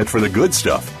 We're in it for the good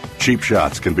stuff. Cheap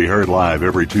Shots can be heard live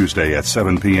every Tuesday at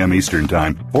 7 p.m. Eastern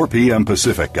Time, 4 p.m.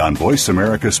 Pacific on Voice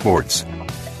America Sports.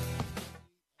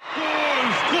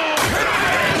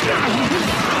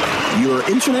 Your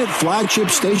internet flagship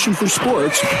station for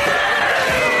sports.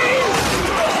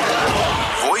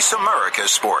 Voice America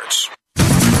Sports.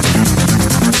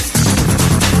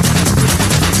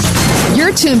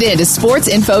 You're tuned in to Sports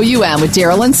Info U.M. with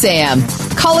Daryl and Sam.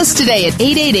 Call us today at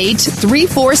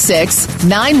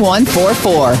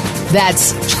 888-346-9144.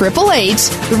 That's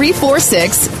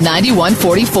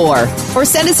 888-346-9144. Or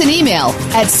send us an email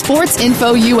at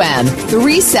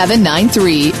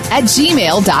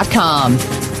sportsinfoum3793@gmail.com.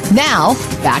 Now,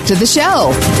 back to the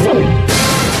show.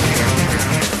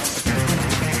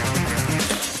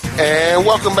 And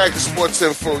welcome back to Sports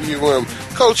Info U.M.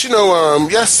 Coach,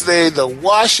 yesterday the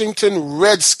Washington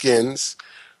Redskins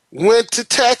went to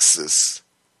Texas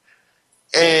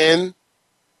and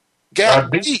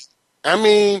got beat.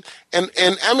 Robert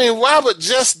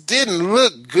just didn't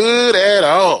look good at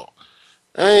all.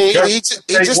 He just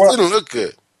didn't look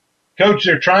good. Coach,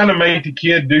 they're trying to make the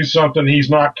kid do something he's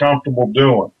not comfortable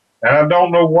doing. And I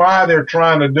don't know why they're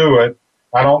trying to do it.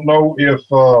 I don't know if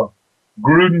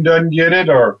Gruden doesn't get it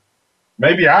or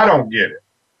maybe I don't get it.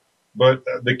 But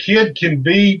the kid can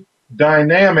be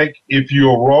dynamic if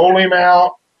you'll roll him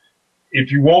out,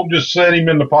 if you won't just set him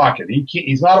in the pocket.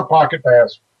 He's not a pocket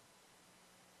passer.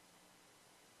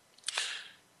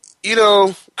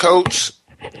 Coach,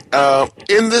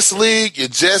 in this league, you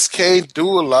just can't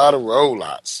do a lot of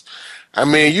rollouts. I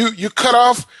mean, you cut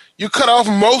off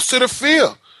most of the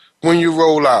field when you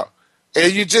roll out.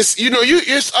 And you just,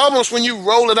 it's almost when you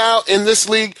roll it out in this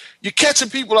league, you're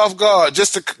catching people off guard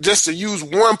just to use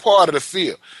one part of the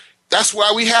field. That's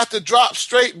why we have to drop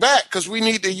straight back, because we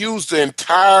need to use the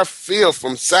entire field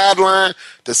from sideline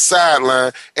to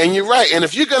sideline. And you're right. And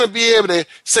if you're going to be able to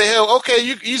say, hey,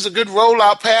 okay, he's a good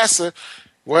rollout passer,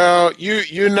 well,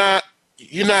 you're not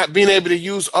being able to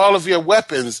use all of your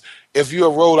weapons if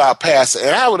you're a rollout passer.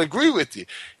 And I would agree with you.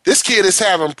 This kid is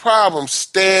having problems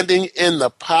standing in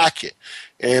the pocket,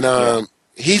 and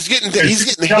he's getting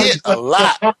hit a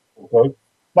lot.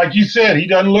 Like you said, he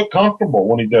doesn't look comfortable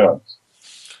when he does.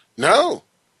 No,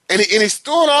 and he's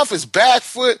throwing off his back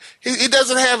foot. He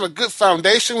doesn't have a good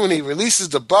foundation when he releases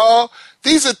the ball.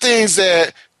 These are things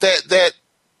that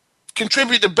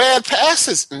contribute to bad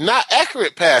passes, not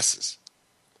accurate passes.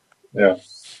 Yeah.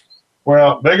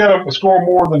 Well, they got to score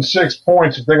more than 6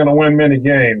 points if they're going to win many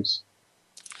games.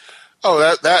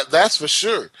 Oh, that's for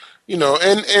sure.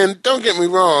 And don't get me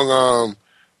wrong.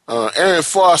 Aaron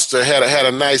Foster had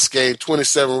a nice game,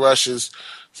 27 rushes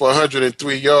for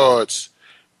 103 yards,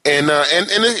 and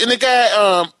the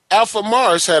guy Alpha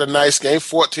Morris had a nice game,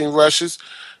 14 rushes,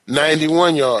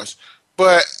 91 yards.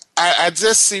 But I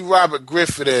just see Robert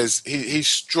Griffin as he's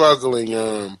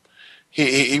struggling.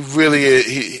 He really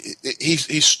is.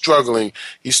 He's struggling.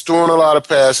 He's throwing a lot of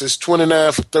passes,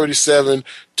 29 for 37,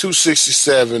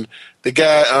 267. The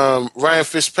guy, Ryan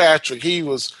Fitzpatrick, he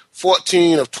was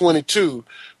 14 of 22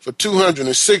 for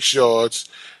 206 yards.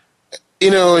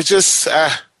 It's just,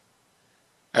 I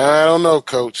don't know,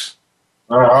 Coach.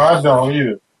 I don't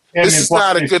either. And this is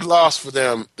not a good loss for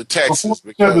them, the Texans.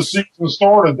 Because the season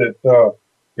started that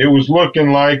it was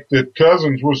looking like that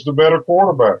Cousins was the better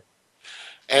quarterback.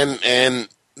 And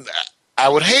I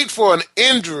would hate for an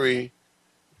injury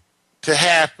to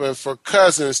happen for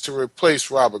Cousins to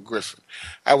replace Robert Griffin.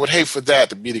 I would hate for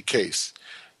that to be the case.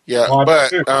 Yeah,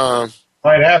 but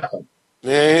might happen.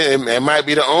 Yeah, it might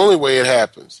be the only way it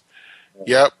happens.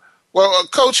 Yep. Well,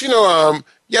 Coach,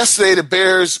 yesterday the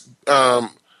Bears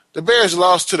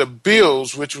lost to the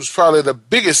Bills, which was probably the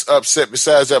biggest upset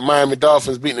besides that Miami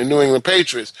Dolphins beating the New England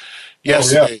Patriots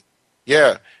yesterday.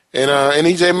 Yeah. And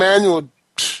E.J. Manuel.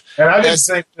 And I didn't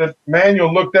think that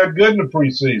Manuel looked that good in the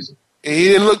preseason. He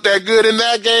didn't look that good in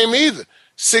that game either.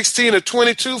 16 of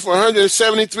 22 for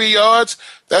 173 yards.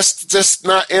 That's just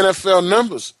not NFL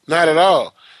numbers, not at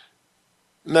all.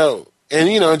 No.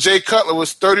 And, Jay Cutler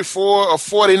was 34 of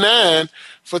 49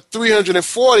 for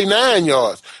 349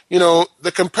 yards.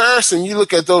 The comparison, you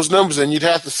look at those numbers and you'd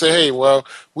have to say, hey, well,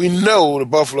 we know the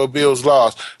Buffalo Bills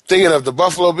lost. Thinking of the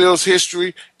Buffalo Bills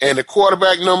history and the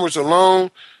quarterback numbers alone,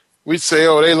 we'd say,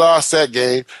 oh, they lost that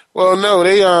game. Well, no,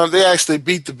 they actually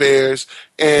beat the Bears,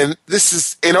 and this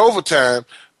is in overtime,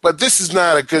 but this is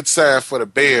not a good sign for the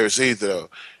Bears either, though.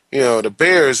 The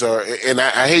Bears are, and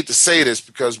I hate to say this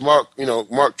because Mark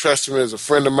Tresterman is a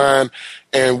friend of mine,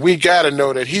 and we got to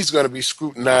know that he's going to be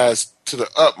scrutinized to the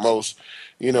utmost,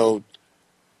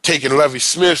 taking Lovie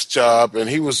Smith's job, and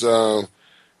he was a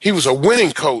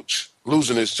winning coach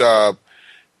losing his job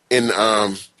in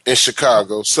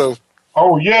Chicago. So.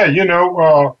 Oh yeah,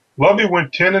 Lovey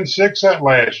went 10-6 that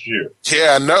last year.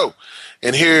 Yeah, I know.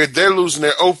 And here they're losing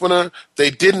their opener.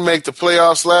 They didn't make the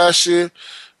playoffs last year.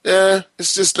 Yeah,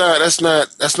 it's just not. That's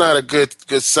not a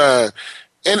good sign.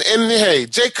 And hey,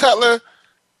 Jay Cutler,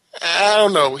 I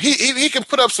don't know. He can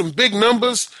put up some big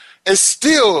numbers and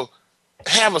still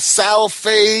have a sour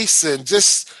face and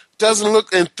just doesn't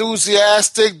look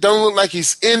enthusiastic. Don't look like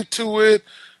he's into it.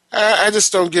 I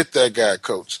just don't get that guy,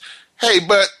 Coach. Hey,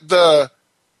 but the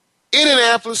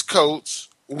Indianapolis Colts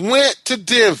went to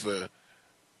Denver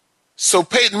so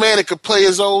Peyton Manning could play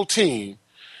his old team.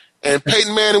 And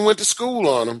Peyton Manning went to school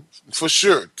on him, for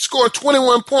sure. Scored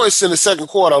 21 points in the second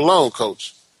quarter alone,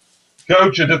 Coach.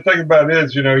 Coach, and the thing about it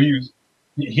is,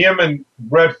 him and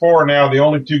Brett Favre now are the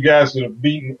only two guys that have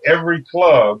beaten every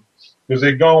club because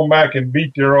they've gone back and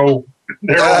beat their old.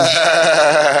 But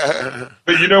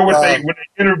when they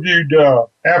interviewed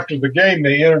after the game,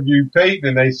 they interviewed Peyton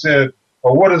and they said,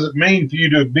 well, what does it mean for you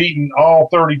to have beaten all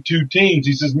 32 teams?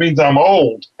 He says, it means I'm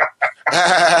old.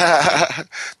 That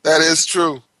is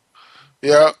true.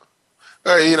 Yeah.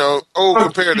 Old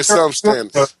compared to some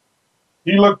standards.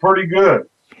 He looked pretty good.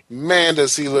 Man,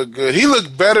 does he look good. He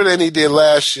looked better than he did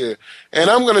last year. And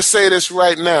I'm going to say this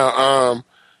right now.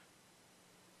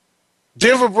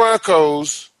 Denver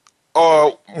Broncos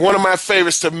are one of my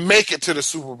favorites to make it to the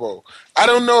Super Bowl. I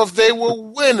don't know if they will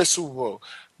win the Super Bowl.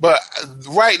 But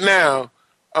right now,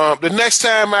 the next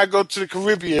time I go to the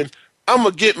Caribbean, I'm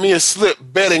going to get me a slip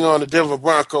betting on the Denver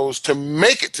Broncos to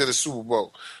make it to the Super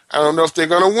Bowl. I don't know if they're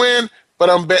going to win, but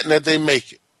I'm betting that they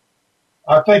make it.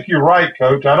 I think you're right,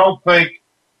 Coach. I don't think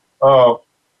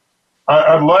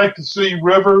I'd like to see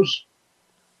Rivers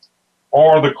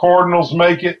or the Cardinals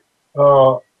make it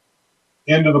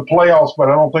into the playoffs, but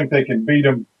I don't think they can beat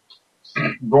them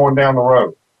going down the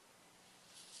road.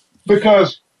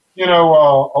 Because, a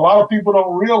lot of people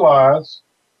don't realize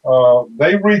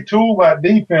they retooled that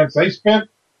defense. They spent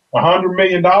 $100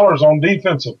 million on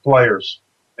defensive players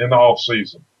in the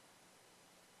offseason.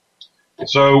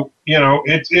 So,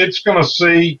 it's going to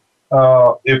see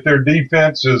if their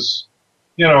defense is,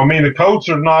 the Colts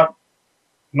are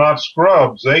not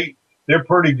scrubs. They're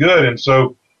pretty good. And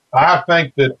so I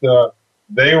think that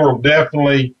they will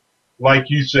definitely, like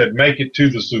you said, make it to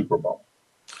the Super Bowl.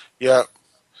 Yeah.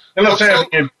 And let's have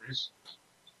injuries.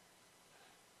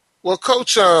 Well,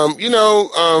 Coach, not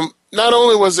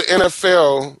only was the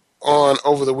NFL on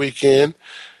over the weekend,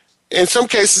 in some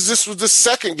cases this was the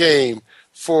second game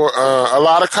for a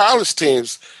lot of college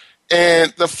teams.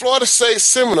 And the Florida State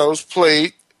Seminoles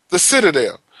played the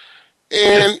Citadel.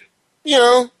 And,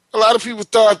 a lot of people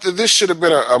thought that this should have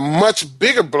been a much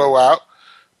bigger blowout,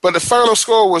 but the final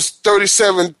score was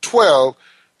 37-12,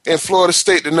 and Florida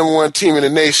State, the number one team in the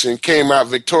nation, came out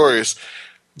victorious.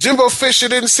 Jimbo Fisher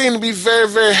didn't seem to be very,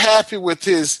 very happy with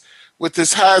his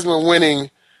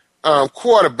Heisman-winning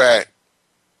quarterback.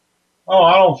 Oh,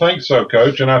 I don't think so,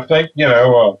 Coach. And I think,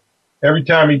 every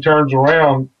time he turns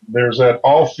around, there's that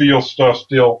off-field stuff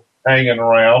still hanging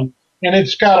around, and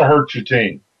it's got to hurt your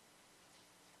team.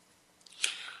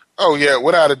 Oh yeah,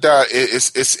 without a doubt,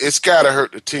 it's got to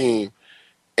hurt the team.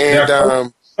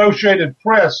 And Associated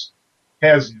Press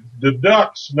has the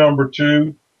Ducks number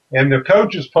 2, and the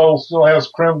coaches poll still has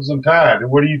Crimson Tide.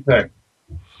 What do you think?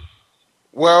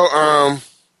 Well,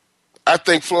 I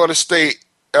think Florida State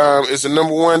is the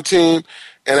number one team,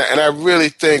 and I really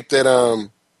think that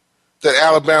that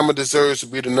Alabama deserves to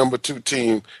be the number 2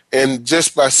 team. And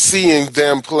just by seeing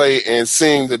them play and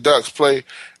seeing the Ducks play,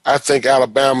 I think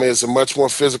Alabama is a much more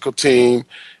physical team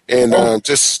and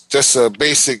just a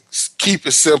basic, keep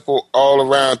it simple,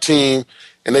 all-around team.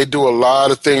 And they do a lot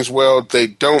of things well. They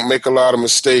don't make a lot of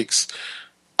mistakes.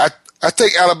 I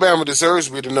think Alabama deserves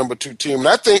to be the number 2 team. And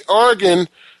I think Oregon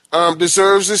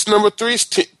deserves this number 3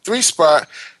 spot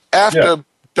after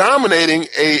dominating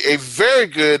a very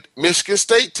good Michigan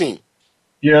State team.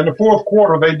 Yeah, in the fourth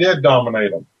quarter, they did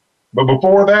dominate them. But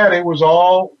before that, it was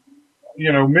all,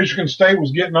 Michigan State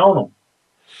was getting on them.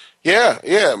 Yeah,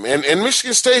 and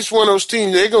Michigan State's one of those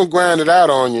teams, they're going to grind it out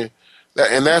on you,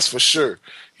 and that's for sure.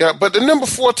 Yeah, but the number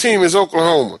 4 team is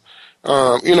Oklahoma.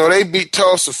 They beat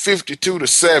Tulsa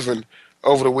 52-7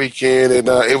 over the weekend, and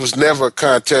it was never a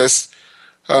contest.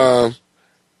 I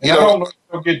don't know if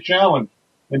they'll get challenged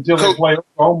until they play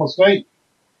Oklahoma State.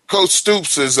 Coach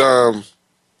Stoops is a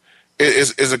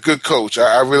good coach.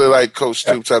 I really like Coach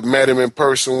Stoops. I've met him in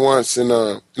person once, and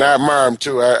I admire him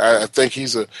too. I think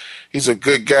he's a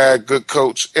good guy, good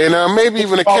coach, and maybe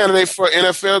even a candidate for an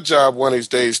NFL job one of these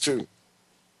days too.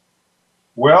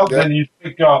 Well, then you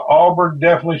think Auburn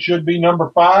definitely should be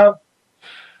number 5?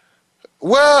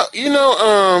 Well,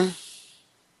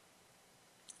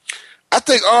 I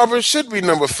think Auburn should be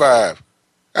number 5.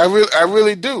 I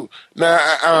really do. Now,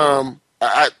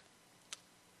 I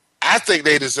think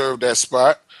they deserve that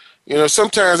spot.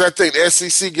 Sometimes I think the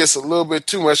SEC gets a little bit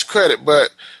too much credit,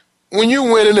 but when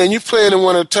you're winning and you're playing in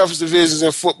one of the toughest divisions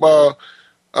in football,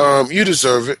 you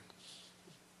deserve it.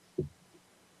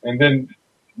 And then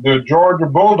the Georgia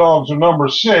Bulldogs are number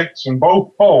 6 in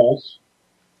both polls,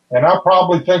 and I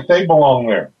probably think they belong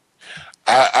there.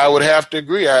 I would have to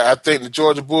agree. I think the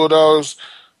Georgia Bulldogs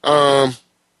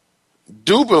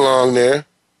do belong there,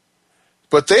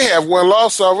 but they have one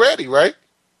loss already, right?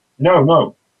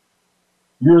 No.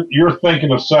 You're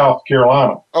thinking of South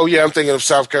Carolina. Oh, yeah, I'm thinking of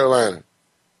South Carolina.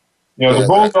 The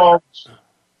Bulldogs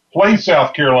play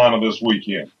South Carolina this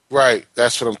weekend. Right,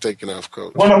 that's what I'm thinking of,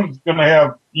 Coach. One of them's going to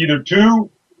have either 2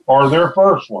 or their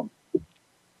first one.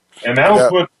 And that'll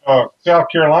put South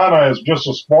Carolina as just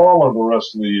a spoiler the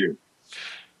rest of the year.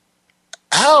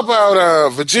 How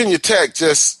about Virginia Tech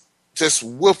just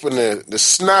whooping the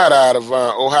snot out of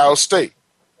Ohio State?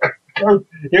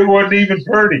 It wasn't even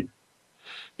pretty.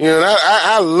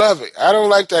 I love it. I don't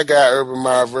like that guy Urban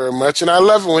Meyer very much, and I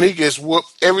love it when he gets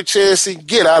whooped every chance he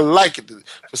get. I like it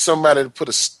for somebody to put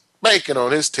a spanking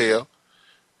on his tail.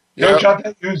 Coach, I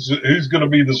think who's going to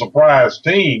be the surprise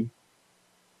team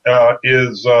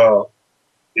is A&M.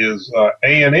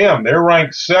 They're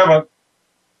ranked 7th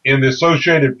in the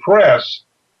Associated Press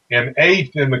and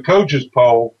 8th in the coaches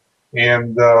poll.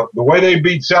 And the way they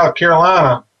beat South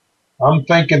Carolina, I'm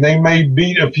thinking they may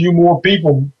beat a few more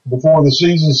people before the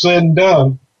season's said and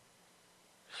done.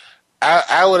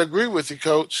 I would agree with you,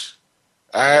 Coach.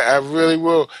 I really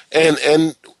will.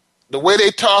 And the way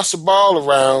they toss the ball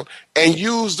around and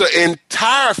use the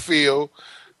entire field,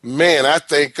 man, I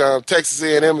think Texas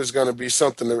A&M is going to be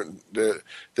something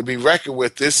to be reckoned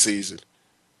with this season.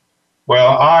 Well,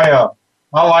 I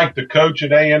like the coach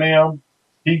at A&M.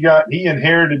 He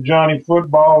inherited Johnny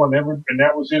Football, and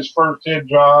that was his first head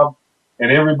job.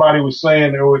 And everybody was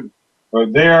saying there aren't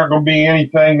going to be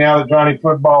anything now that Johnny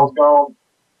Football's gone.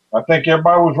 I think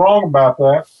everybody was wrong about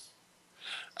that.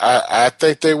 I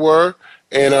think they were,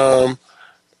 and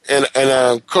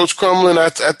Coach Crumlin, I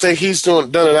think he's done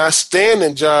an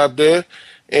outstanding job there,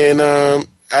 and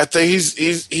I think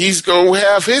he's going to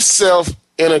have himself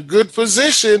in a good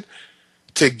position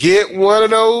to get one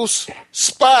of those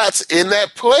spots in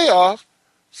that playoff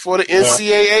for the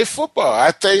NCAA football. I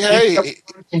think,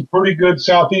 some pretty good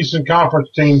Southeastern Conference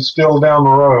teams still down the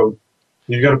road.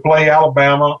 You're going to play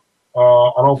Alabama.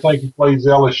 I don't think he plays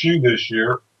LSU this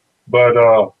year, but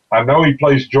I know he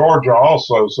plays Georgia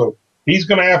also. So he's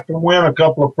going to have to win a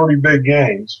couple of pretty big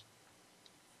games.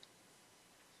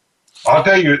 I'll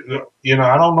tell you,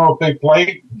 I don't know if they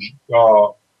play.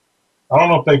 I don't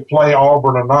know if they play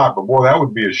Auburn or not, but boy, that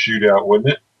would be a shootout, wouldn't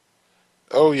it?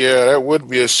 Oh yeah, that would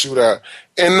be a shootout.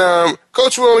 And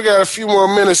Coach, we only got a few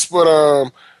more minutes, but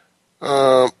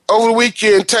over the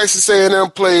weekend, Texas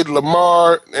A&M played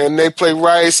Lamar, and they played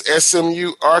Rice,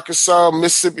 SMU, Arkansas,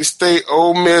 Mississippi State,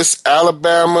 Ole Miss,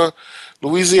 Alabama,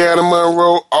 Louisiana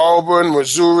Monroe, Auburn,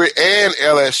 Missouri, and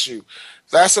LSU.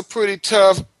 That's a pretty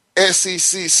tough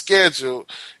SEC schedule.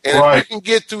 And if you can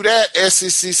get through that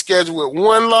SEC schedule with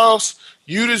one loss,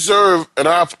 you deserve an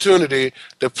opportunity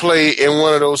to play in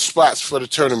one of those spots for the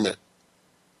tournament.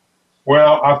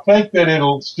 Well, I think that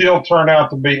it'll still turn out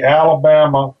to be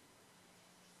Alabama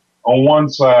on one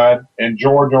side and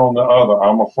Georgia on the other,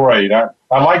 I'm afraid. I'd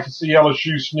like to see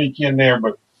LSU sneak in there,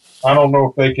 but I don't know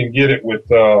if they can get it with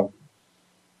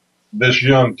this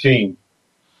young team.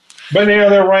 But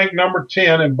they're ranked number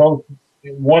 10 in both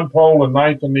one poll and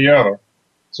 9th in the other.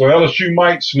 So LSU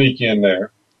might sneak in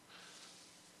there.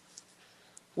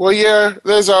 Well, yeah,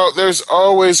 there's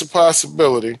always a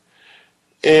possibility.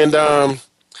 And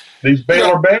these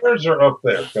Baylor Bears are up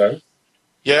there, okay?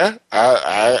 Yeah,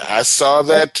 I saw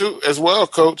that too as well,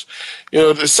 Coach.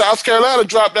 The South Carolina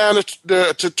dropped down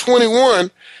to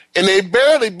 21, and they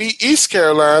barely beat East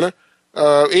Carolina.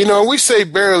 We say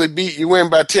barely beat. You win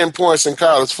by 10 points in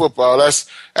college football. That's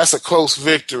a close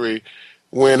victory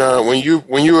when you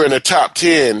were in the top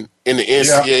 10 in the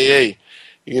NCAA.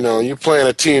 Yeah. You're playing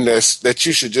a team that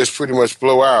you should just pretty much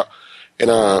blow out.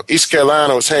 And East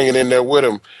Carolina was hanging in there with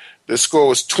them. The score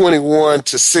was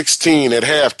 21-16 at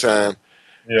halftime.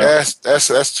 Yeah.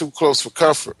 That's too close for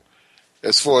comfort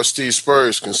as far as Steve Spurrier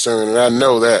is concerned, and I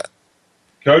know that.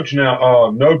 Coach, now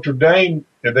Notre Dame,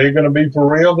 are they going to be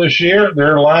for real this year?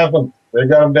 They're 11th. They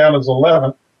got them down as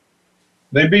 11th.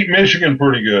 They beat Michigan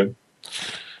pretty good.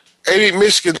 They beat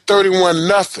Michigan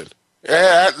 31-0.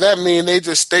 That means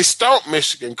they stomped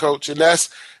Michigan, Coach, and that's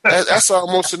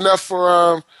almost enough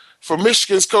for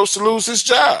Michigan's coach to lose his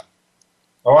job.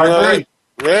 Oh, I agree.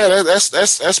 Yeah,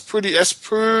 that's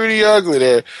pretty ugly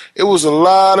there. It was a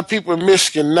lot of people in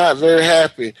Michigan not very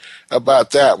happy about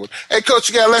that one. Hey, Coach,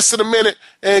 you got less than a minute,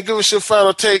 and give us your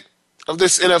final take of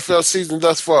this NFL season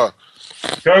thus far.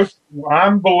 Coach,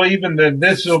 I'm believing that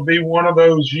this will be one of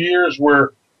those years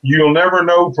where you'll never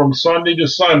know from Sunday to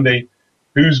Sunday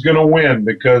who's going to win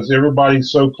because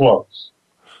everybody's so close.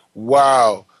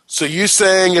 Wow. So you're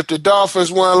saying if the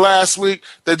Dolphins won last week,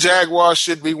 the Jaguars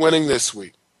should be winning this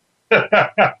week?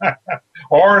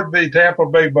 Or the Tampa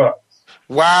Bay Bucks.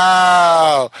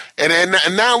 Wow.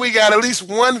 And now we got at least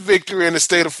one victory in the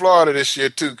state of Florida this year,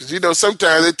 too, because,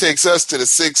 sometimes it takes us to the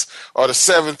 6th or the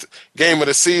 7th game of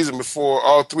the season before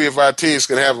all three of our teams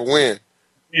can have a win.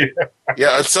 Yeah.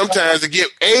 Yeah, and sometimes to get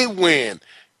a win,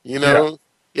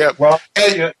 Yeah. Well,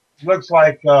 it looks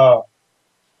like I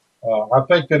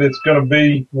think that it's going to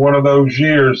be one of those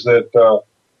years that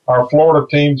our Florida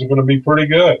teams are going to be pretty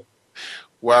good.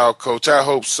 Wow, Coach, I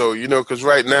hope so. Because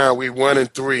right now we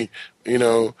 1-3.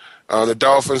 The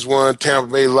Dolphins won,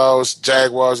 Tampa Bay lost,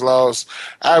 Jaguars lost.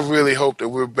 I really hope that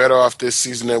we're better off this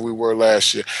season than we were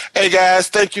last year. Hey, guys,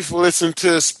 thank you for listening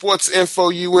to Sports Info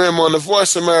U.M. on the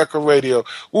Voice America Radio.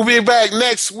 We'll be back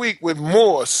next week with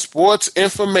more sports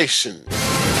information.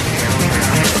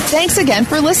 Thanks again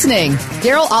for listening.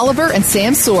 Daryl Oliver and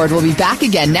Sam Sword will be back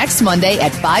again next Monday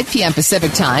at 5 p.m.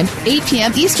 Pacific Time, 8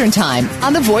 p.m. Eastern Time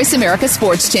on the Voice America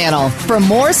Sports Channel for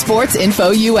more Sports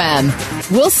Info UM.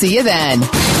 We'll see you then.